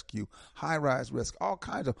trench rescue, high-rise rescue, all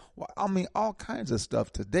kinds of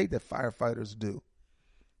stuff today that firefighters do.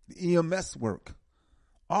 The EMS work,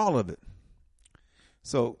 all of it.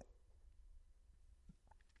 So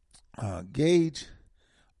Gage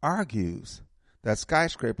argues that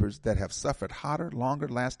skyscrapers that have suffered hotter, longer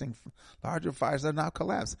lasting, larger fires are now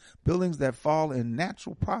collapsed. Buildings that fall in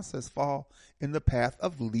natural process fall in the path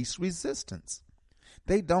of least resistance.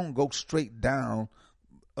 They don't go straight down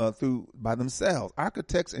through by themselves.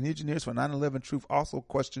 Architects and engineers for 9/11 Truth also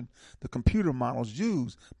questioned the computer models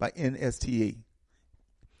used by NSTA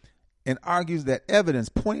and argues that evidence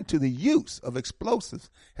pointing to the use of explosives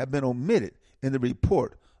have been omitted in the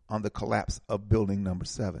report on the collapse of building number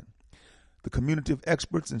 7. The community of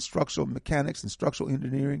experts in structural mechanics and structural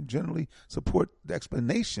engineering generally support the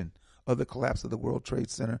explanation of the collapse of the World Trade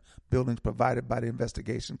Center buildings provided by the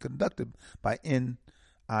investigation conducted by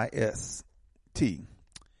NIST.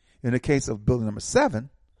 In the case of building number 7,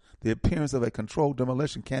 the appearance of a controlled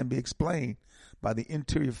demolition can be explained by the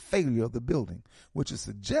interior failure of the building, which is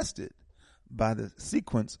suggested by the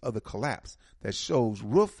sequence of the collapse that shows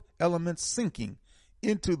roof elements sinking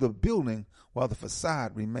into the building while the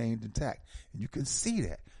facade remained intact. And you can see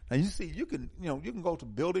that. Now you can go to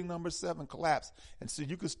building number 7 collapse and so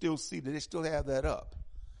you can still see that they still have that up.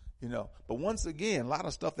 But once again, a lot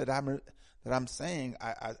of stuff that I'm saying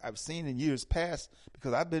I've seen in years past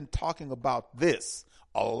because I've been talking about this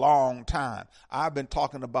a long time. I've been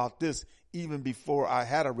talking about this even before I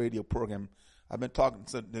had a radio program. I've been talking,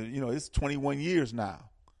 it's 21 years now.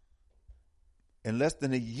 In less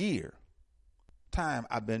than a year time,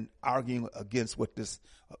 I've been arguing against what this,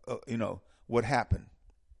 what happened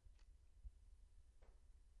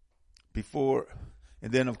before.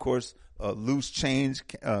 And then, of course, Loose Change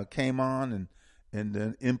came on and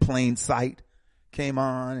then In Plain Sight came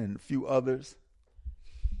on and a few others.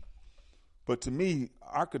 But to me,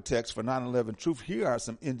 architects for 9/11 Truth, here are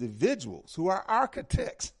some individuals who are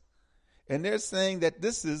architects And they're saying that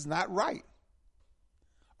this is not right.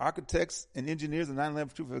 Architects and engineers of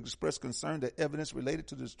 9/11 Truth have expressed concern that evidence related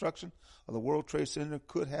to the destruction of the World Trade Center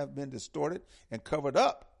could have been distorted and covered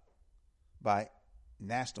up by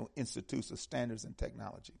National Institutes of Standards and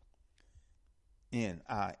Technology,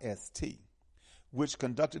 NIST, which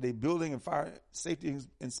conducted a building and fire safety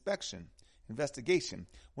investigation,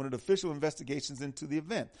 one of the official investigations into the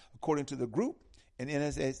event. According to the group and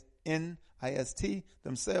NIST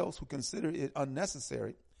themselves, who considered it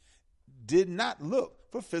unnecessary, did not look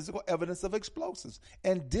for physical evidence of explosives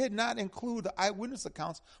and did not include the eyewitness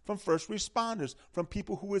accounts from first responders, from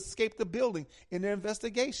people who escaped the building in their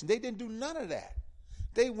investigation. They didn't do none of that.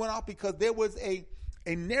 They went off because there was a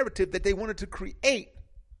narrative that they wanted to create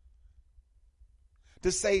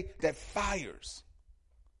to say that fires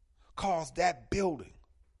caused that building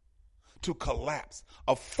to collapse.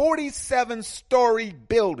 A 47-story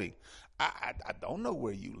building. I don't know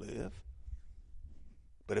where you live.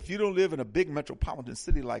 But if you don't live in a big metropolitan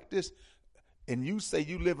city like this, and you say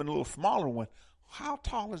you live in a little smaller one, how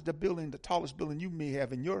tall is the tallest building you may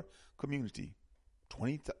have in your community?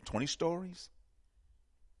 20 stories?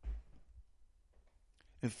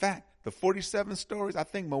 In fact, the 47 stories, I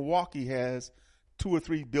think Milwaukee has 2 or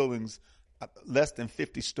 3 buildings less than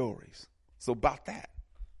 50 stories. So about that.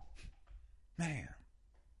 Man.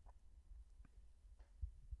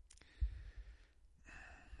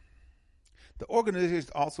 The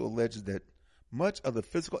organization also alleges that much of the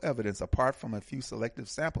physical evidence, apart from a few selective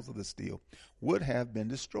samples of the steel, would have been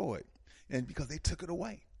destroyed. And because they took it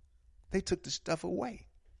away. They took the stuff away.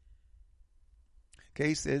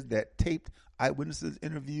 Case says that taped eyewitnesses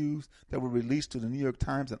interviews that were released to the New York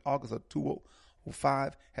Times in August of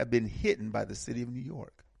 2005 have been hidden by the city of New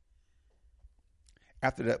York.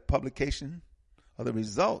 After the publication of the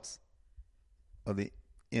results of the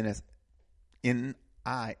NIST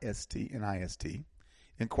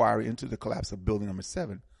inquiry into the collapse of building number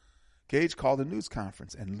 7, Gage called a news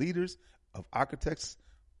conference, and leaders of architects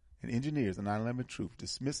and engineers of 9/11 Truth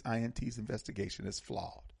dismissed INT's investigation as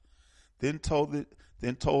flawed. Then told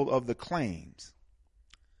of the claims.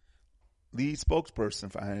 Lead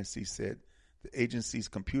spokesperson for INT said the agency's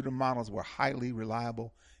computer models were highly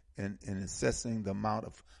reliable in assessing the amount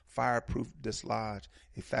of fireproof dislodge,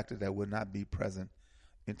 a factor that would not be present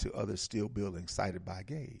into other steel buildings cited by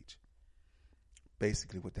Gage.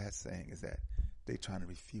 Basically what that's saying is that they're trying to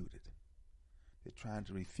refute it. They're trying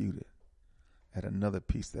to refute it. At another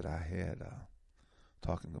piece that I had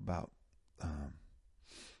talking about,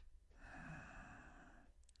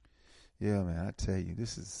 yeah, man, I tell you,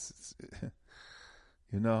 this is,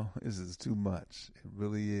 this is too much. It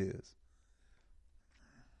really is.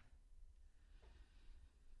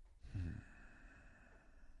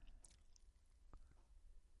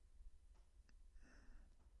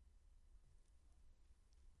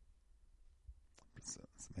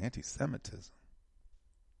 Some anti-Semitism.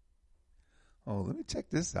 Oh, let me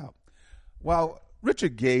check this out. While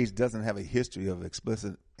Richard Gage doesn't have a history of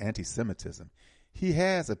explicit anti-Semitism, he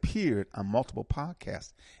has appeared on multiple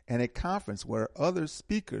podcasts and a conference where other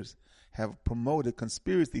speakers have promoted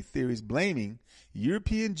conspiracy theories blaming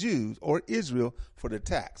European Jews or Israel for the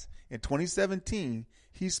attacks. In 2017,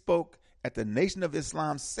 he spoke at the Nation of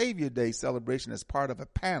Islam's Savior Day celebration as part of a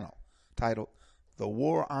panel titled The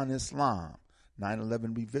War on Islam,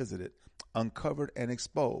 9/11 Revisited, Uncovered and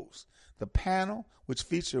Exposed. The panel, which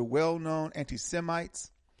featured well-known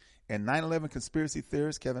anti-Semites and 9/11 conspiracy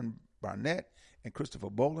theorists Kevin Barnett and Christopher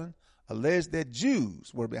Boland, alleged that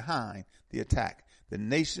Jews were behind the attack. The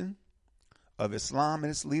Nation of Islam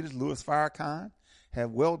and its leaders, Louis Farrakhan,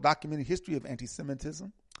 have well-documented history of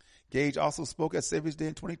anti-Semitism. Gage also spoke at Savior's Day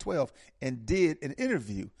in 2012 and did an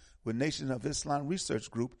interview with Nation of Islam Research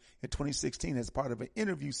Group in 2016 as part of an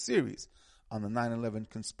interview series on the 9/11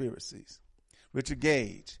 conspiracies. Richard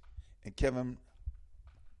Gage and Kevin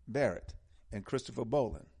Barrett and Christopher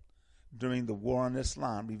Boland, during the War on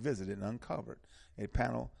Islam Revisited and Uncovered, a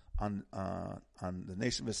panel on the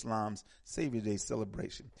Nation of Islam's Savior Day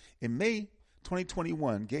celebration. In May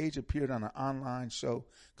 2021, Gage appeared on an online show,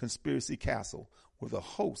 Conspiracy Castle, where the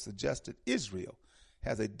host suggested Israel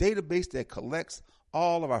has a database that collects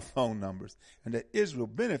all of our phone numbers and that Israel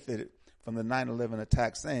benefited from the 9/11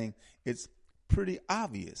 attack, saying it's pretty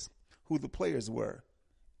obvious who the players were.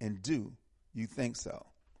 And do you think so?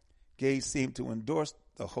 Gage seemed to endorse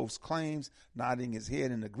the host's claims, nodding his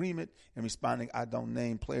head in agreement and responding, I don't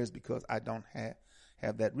name players because I don't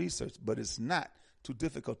have that research, but it's not too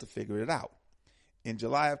difficult to figure it out. In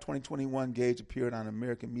July of 2021, Gage appeared on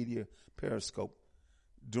American Media Periscope,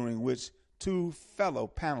 during which 2 fellow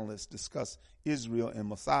panelists discussed Israel and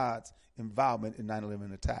Mossad's involvement in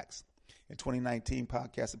 9/11 attacks. In 2019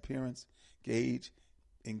 podcast appearance, Gage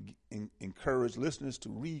encouraged listeners to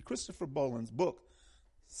read Christopher Boland's book,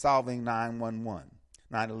 Solving 9/11,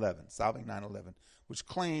 which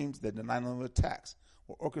claims that the 9/11 attacks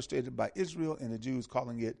were orchestrated by Israel and the Jews,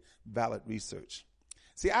 calling it valid research.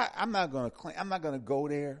 See, I'm not going to go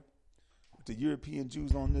there with the European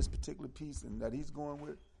Jews on this particular piece and that he's going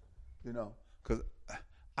with, because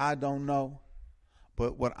I don't know.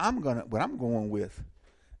 But what I'm going with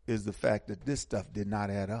is the fact that this stuff did not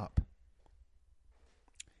add up.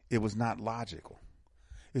 It was not logical.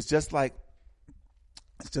 It's just like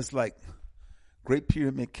Great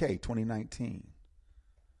Pyramid K 2019.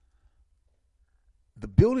 The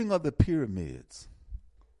building of the pyramids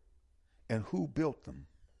and who built them,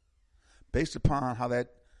 based upon how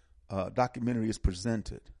that documentary is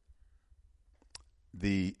presented,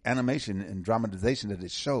 the animation and dramatization that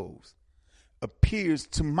it shows, appears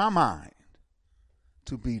to my mind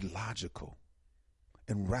to be logical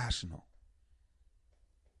and rational.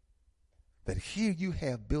 That here you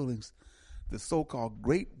have buildings, the so-called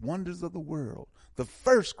great wonders of the world, the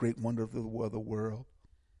first great wonder of the world,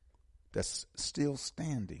 that's still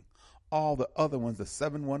standing. All the other ones, the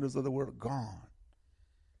 7 wonders of the world, gone.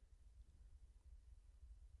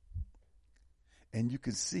 And you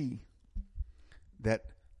can see that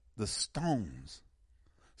the stones,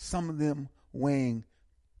 some of them weighing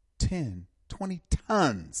 10, 20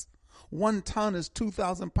 tons. 1 ton is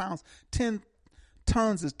 2,000 pounds. 10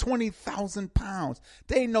 tons is 20,000 pounds.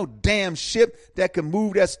 There ain't no damn ship that can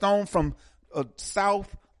move that stone from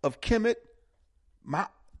south of Kemet,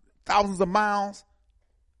 thousands of miles,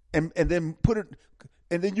 and then put it,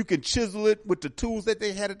 and then you can chisel it with the tools that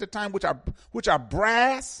they had at the time, which are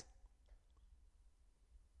brass.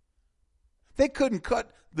 They couldn't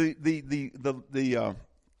cut the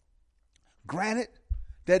granite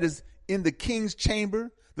that is in the king's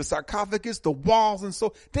chamber, the sarcophagus, the walls, and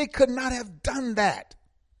so they could not have done that.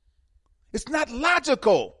 It's not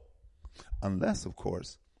logical, unless, of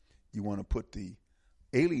course, you want to put the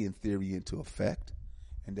alien theory into effect,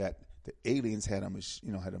 and that the aliens had a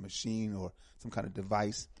machine or some kind of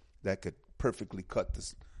device that could perfectly cut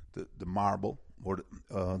the marble or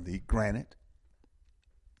the granite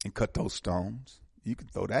and cut those stones. You can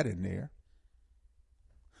throw that in there.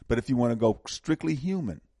 But if you want to go strictly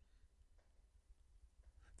human,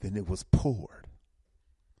 then it was poured.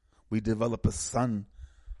 We developed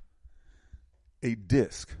a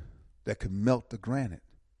disc that could melt the granite.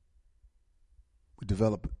 We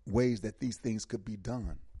developed ways that these things could be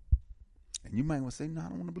done. And you might want to say, no, I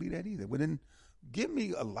don't want to believe that either. Well, then give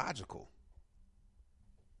me a logical.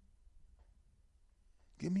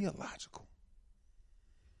 Give me a logical.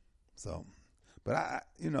 So, but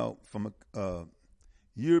from a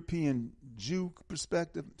European Jew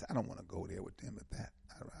perspective, I don't want to go there with them at that.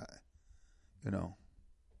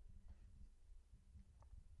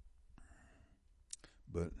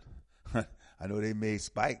 But I know they made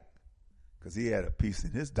Spike because he had a piece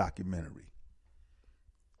in his documentary,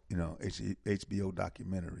 HBO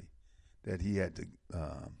documentary, that he had to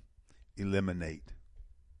eliminate,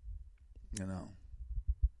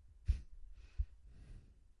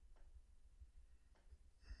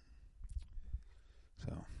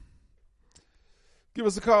 So, give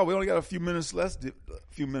us a call. We only got a few minutes left,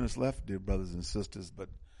 dear brothers and sisters. But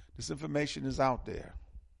this information is out there,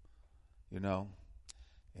 and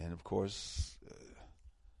of course,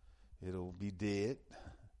 it'll be dead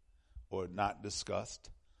or not discussed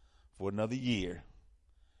for another year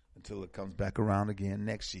until it comes back around again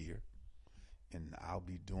next year. And I'll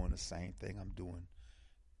be doing the same thing I'm doing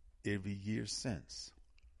every year since,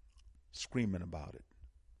 screaming about it,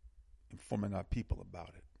 informing our people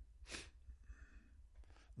about it,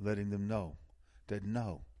 letting them know that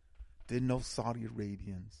no, didn't know Saudi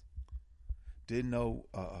Arabians, didn't know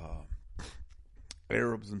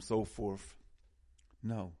Arabs and so forth.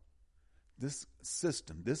 No, this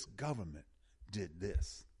system, this government did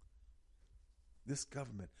this. This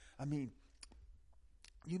government. I mean,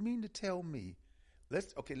 you mean to tell me?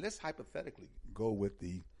 Let's hypothetically go with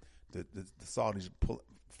the Saudis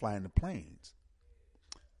flying the planes.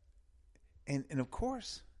 And of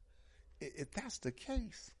course, if that's the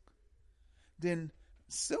case, then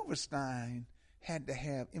Silverstein had to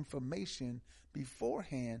have information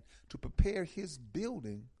beforehand to prepare his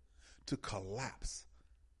building to collapse.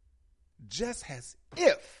 Just as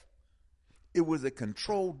if it was a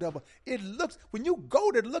controlled double. It looks, when you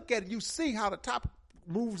go to look at it, you see how the top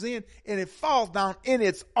moves in and it falls down in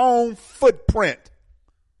its own footprint.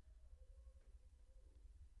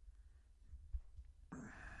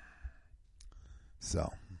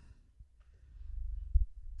 So,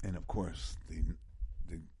 and of course,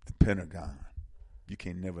 the the Pentagon. You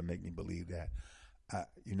can never make me believe that.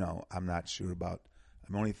 I'm not sure about.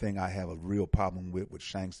 The only thing I have a real problem with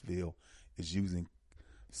Shanksville is using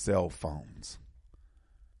cell phones.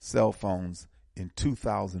 Cell phones in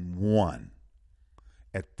 2001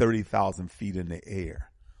 at 30,000 feet in the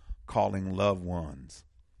air, calling loved ones.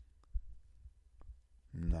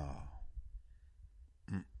 No.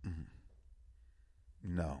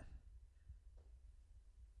 No.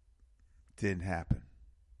 Didn't happen.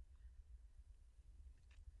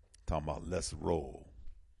 Talking about let's roll.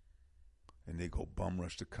 And they go bum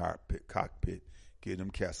rush the cockpit, get them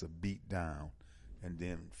cats a beat down, and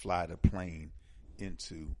then fly the plane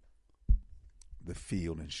into the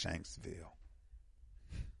field in Shanksville.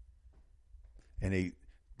 And they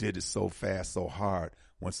did it so fast, so hard.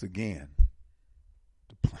 Once again,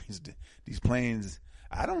 these planes,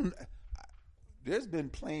 there's been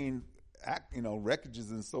plane, wreckages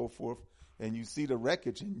and so forth, and you see the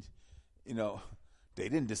wreckage and, they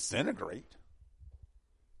didn't disintegrate.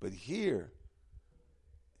 But here,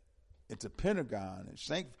 at the Pentagon and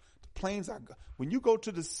the planes are, when you go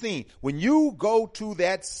to the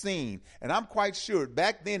scene, and I'm quite sure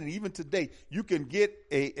back then and even today, you can get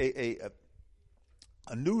a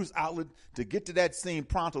news outlet to get to that scene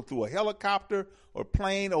pronto through a helicopter or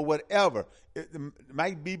plane or whatever. It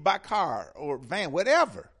might be by car or van,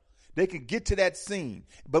 whatever. They can get to that scene.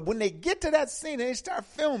 But when they get to that scene and they start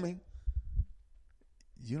filming,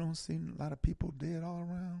 you don't see a lot of people dead all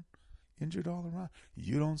around, injured all around.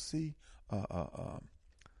 You don't see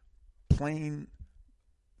plane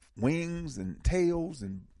wings and tails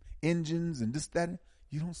and engines and this, that.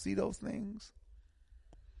 You don't see those things.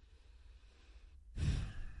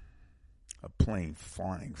 A plane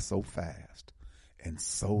flying so fast and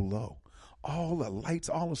so low. All the lights,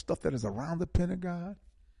 all the stuff that is around the Pentagon,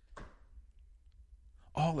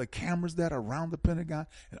 all the cameras that are around the Pentagon,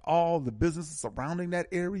 and all the businesses surrounding that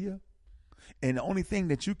area. And the only thing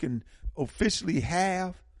that you can officially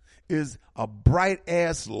have is a bright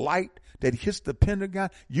ass light that hits the Pentagon.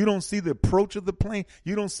 You don't see the approach of the plane.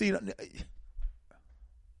 You don't see.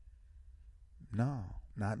 No,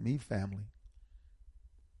 not me, family.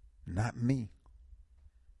 Not me.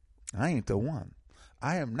 I ain't the one.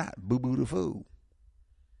 I am not Boo Boo the Fool.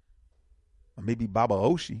 Or maybe Baba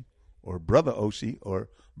Oshi or Brother Oshi or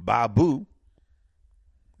Babu,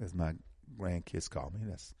 as my grandkids call me.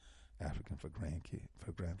 That's African for grandkid,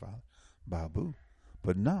 for grandfather. Babu.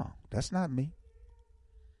 But no, that's not me.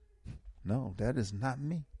 No, that is not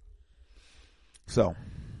me. So,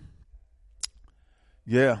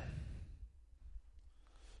 yeah.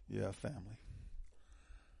 Yeah, family.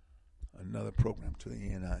 Another program to the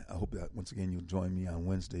end. I hope that once again you'll join me on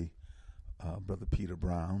Wednesday. Brother Peter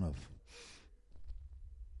Brown of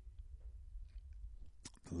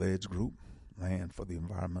the LEDGE Group, Land for the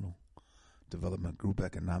Environmental Development Group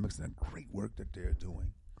Economics, and the great work that they're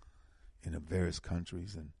doing in the various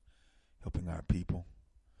countries and helping our people.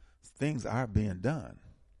 Things are being done,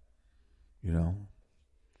 and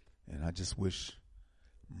I just wish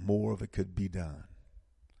more of it could be done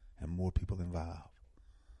and more people involved.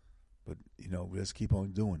 But, we just keep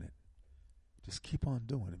on doing it. Just keep on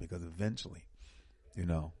doing it, because eventually,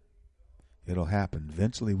 it'll happen.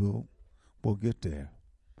 Eventually we'll get there.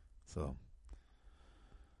 So,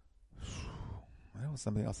 that was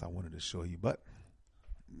something else I wanted to show you, but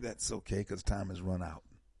that's okay because time has run out.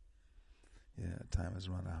 Yeah, time has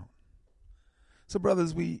run out. So,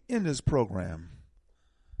 brothers, we end this program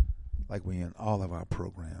like we end all of our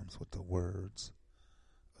programs with the words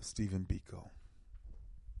of Stephen Biko.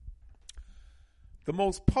 The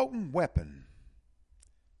most potent weapon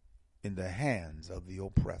in the hands of the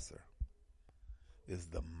oppressor is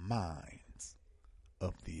the minds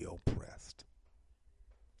of the oppressed.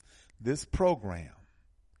 This program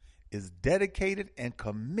is dedicated and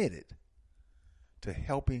committed to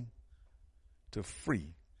helping to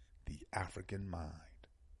free the African mind.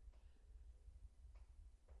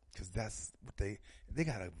 Because that's what they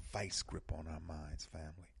got a vice grip on our minds,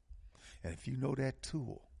 family. And if you know that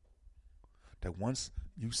tool, that once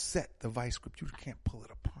you set the vice grip, you can't pull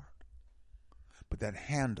it apart. But that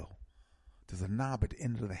handle, there's a knob at the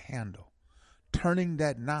end of the handle. Turning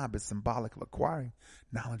that knob is symbolic of acquiring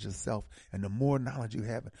knowledge of self. And the more knowledge you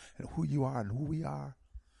have and who you are and who we are,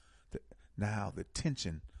 now the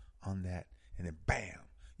tension on that, and then bam,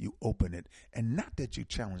 you open it. And not that you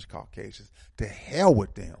challenge Caucasians. To hell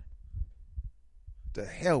with them. To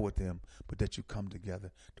hell with them. But that you come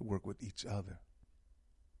together to work with each other.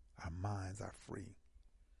 Our minds are free.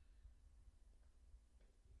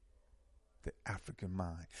 the African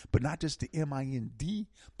mind. But not just the M-I-N-D,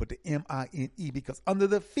 but the M-I-N-E, because under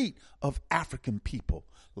the feet of African people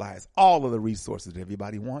lies all of the resources that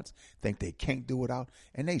everybody wants, think they can't do without,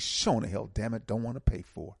 and they sure the hell, damn it, don't want to pay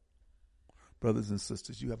for. Brothers and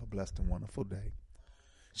sisters, you have a blessed and wonderful day.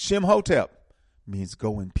 Shem Hotep means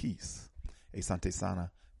go in peace. Asante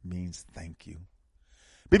Sana means thank you.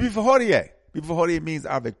 Bibi Fahodie. Bibi Fahodie means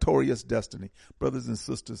our victorious destiny. Brothers and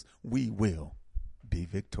sisters, we will be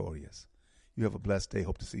victorious. You have a blessed day.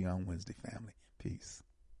 Hope to see you on Wednesday, family. Peace.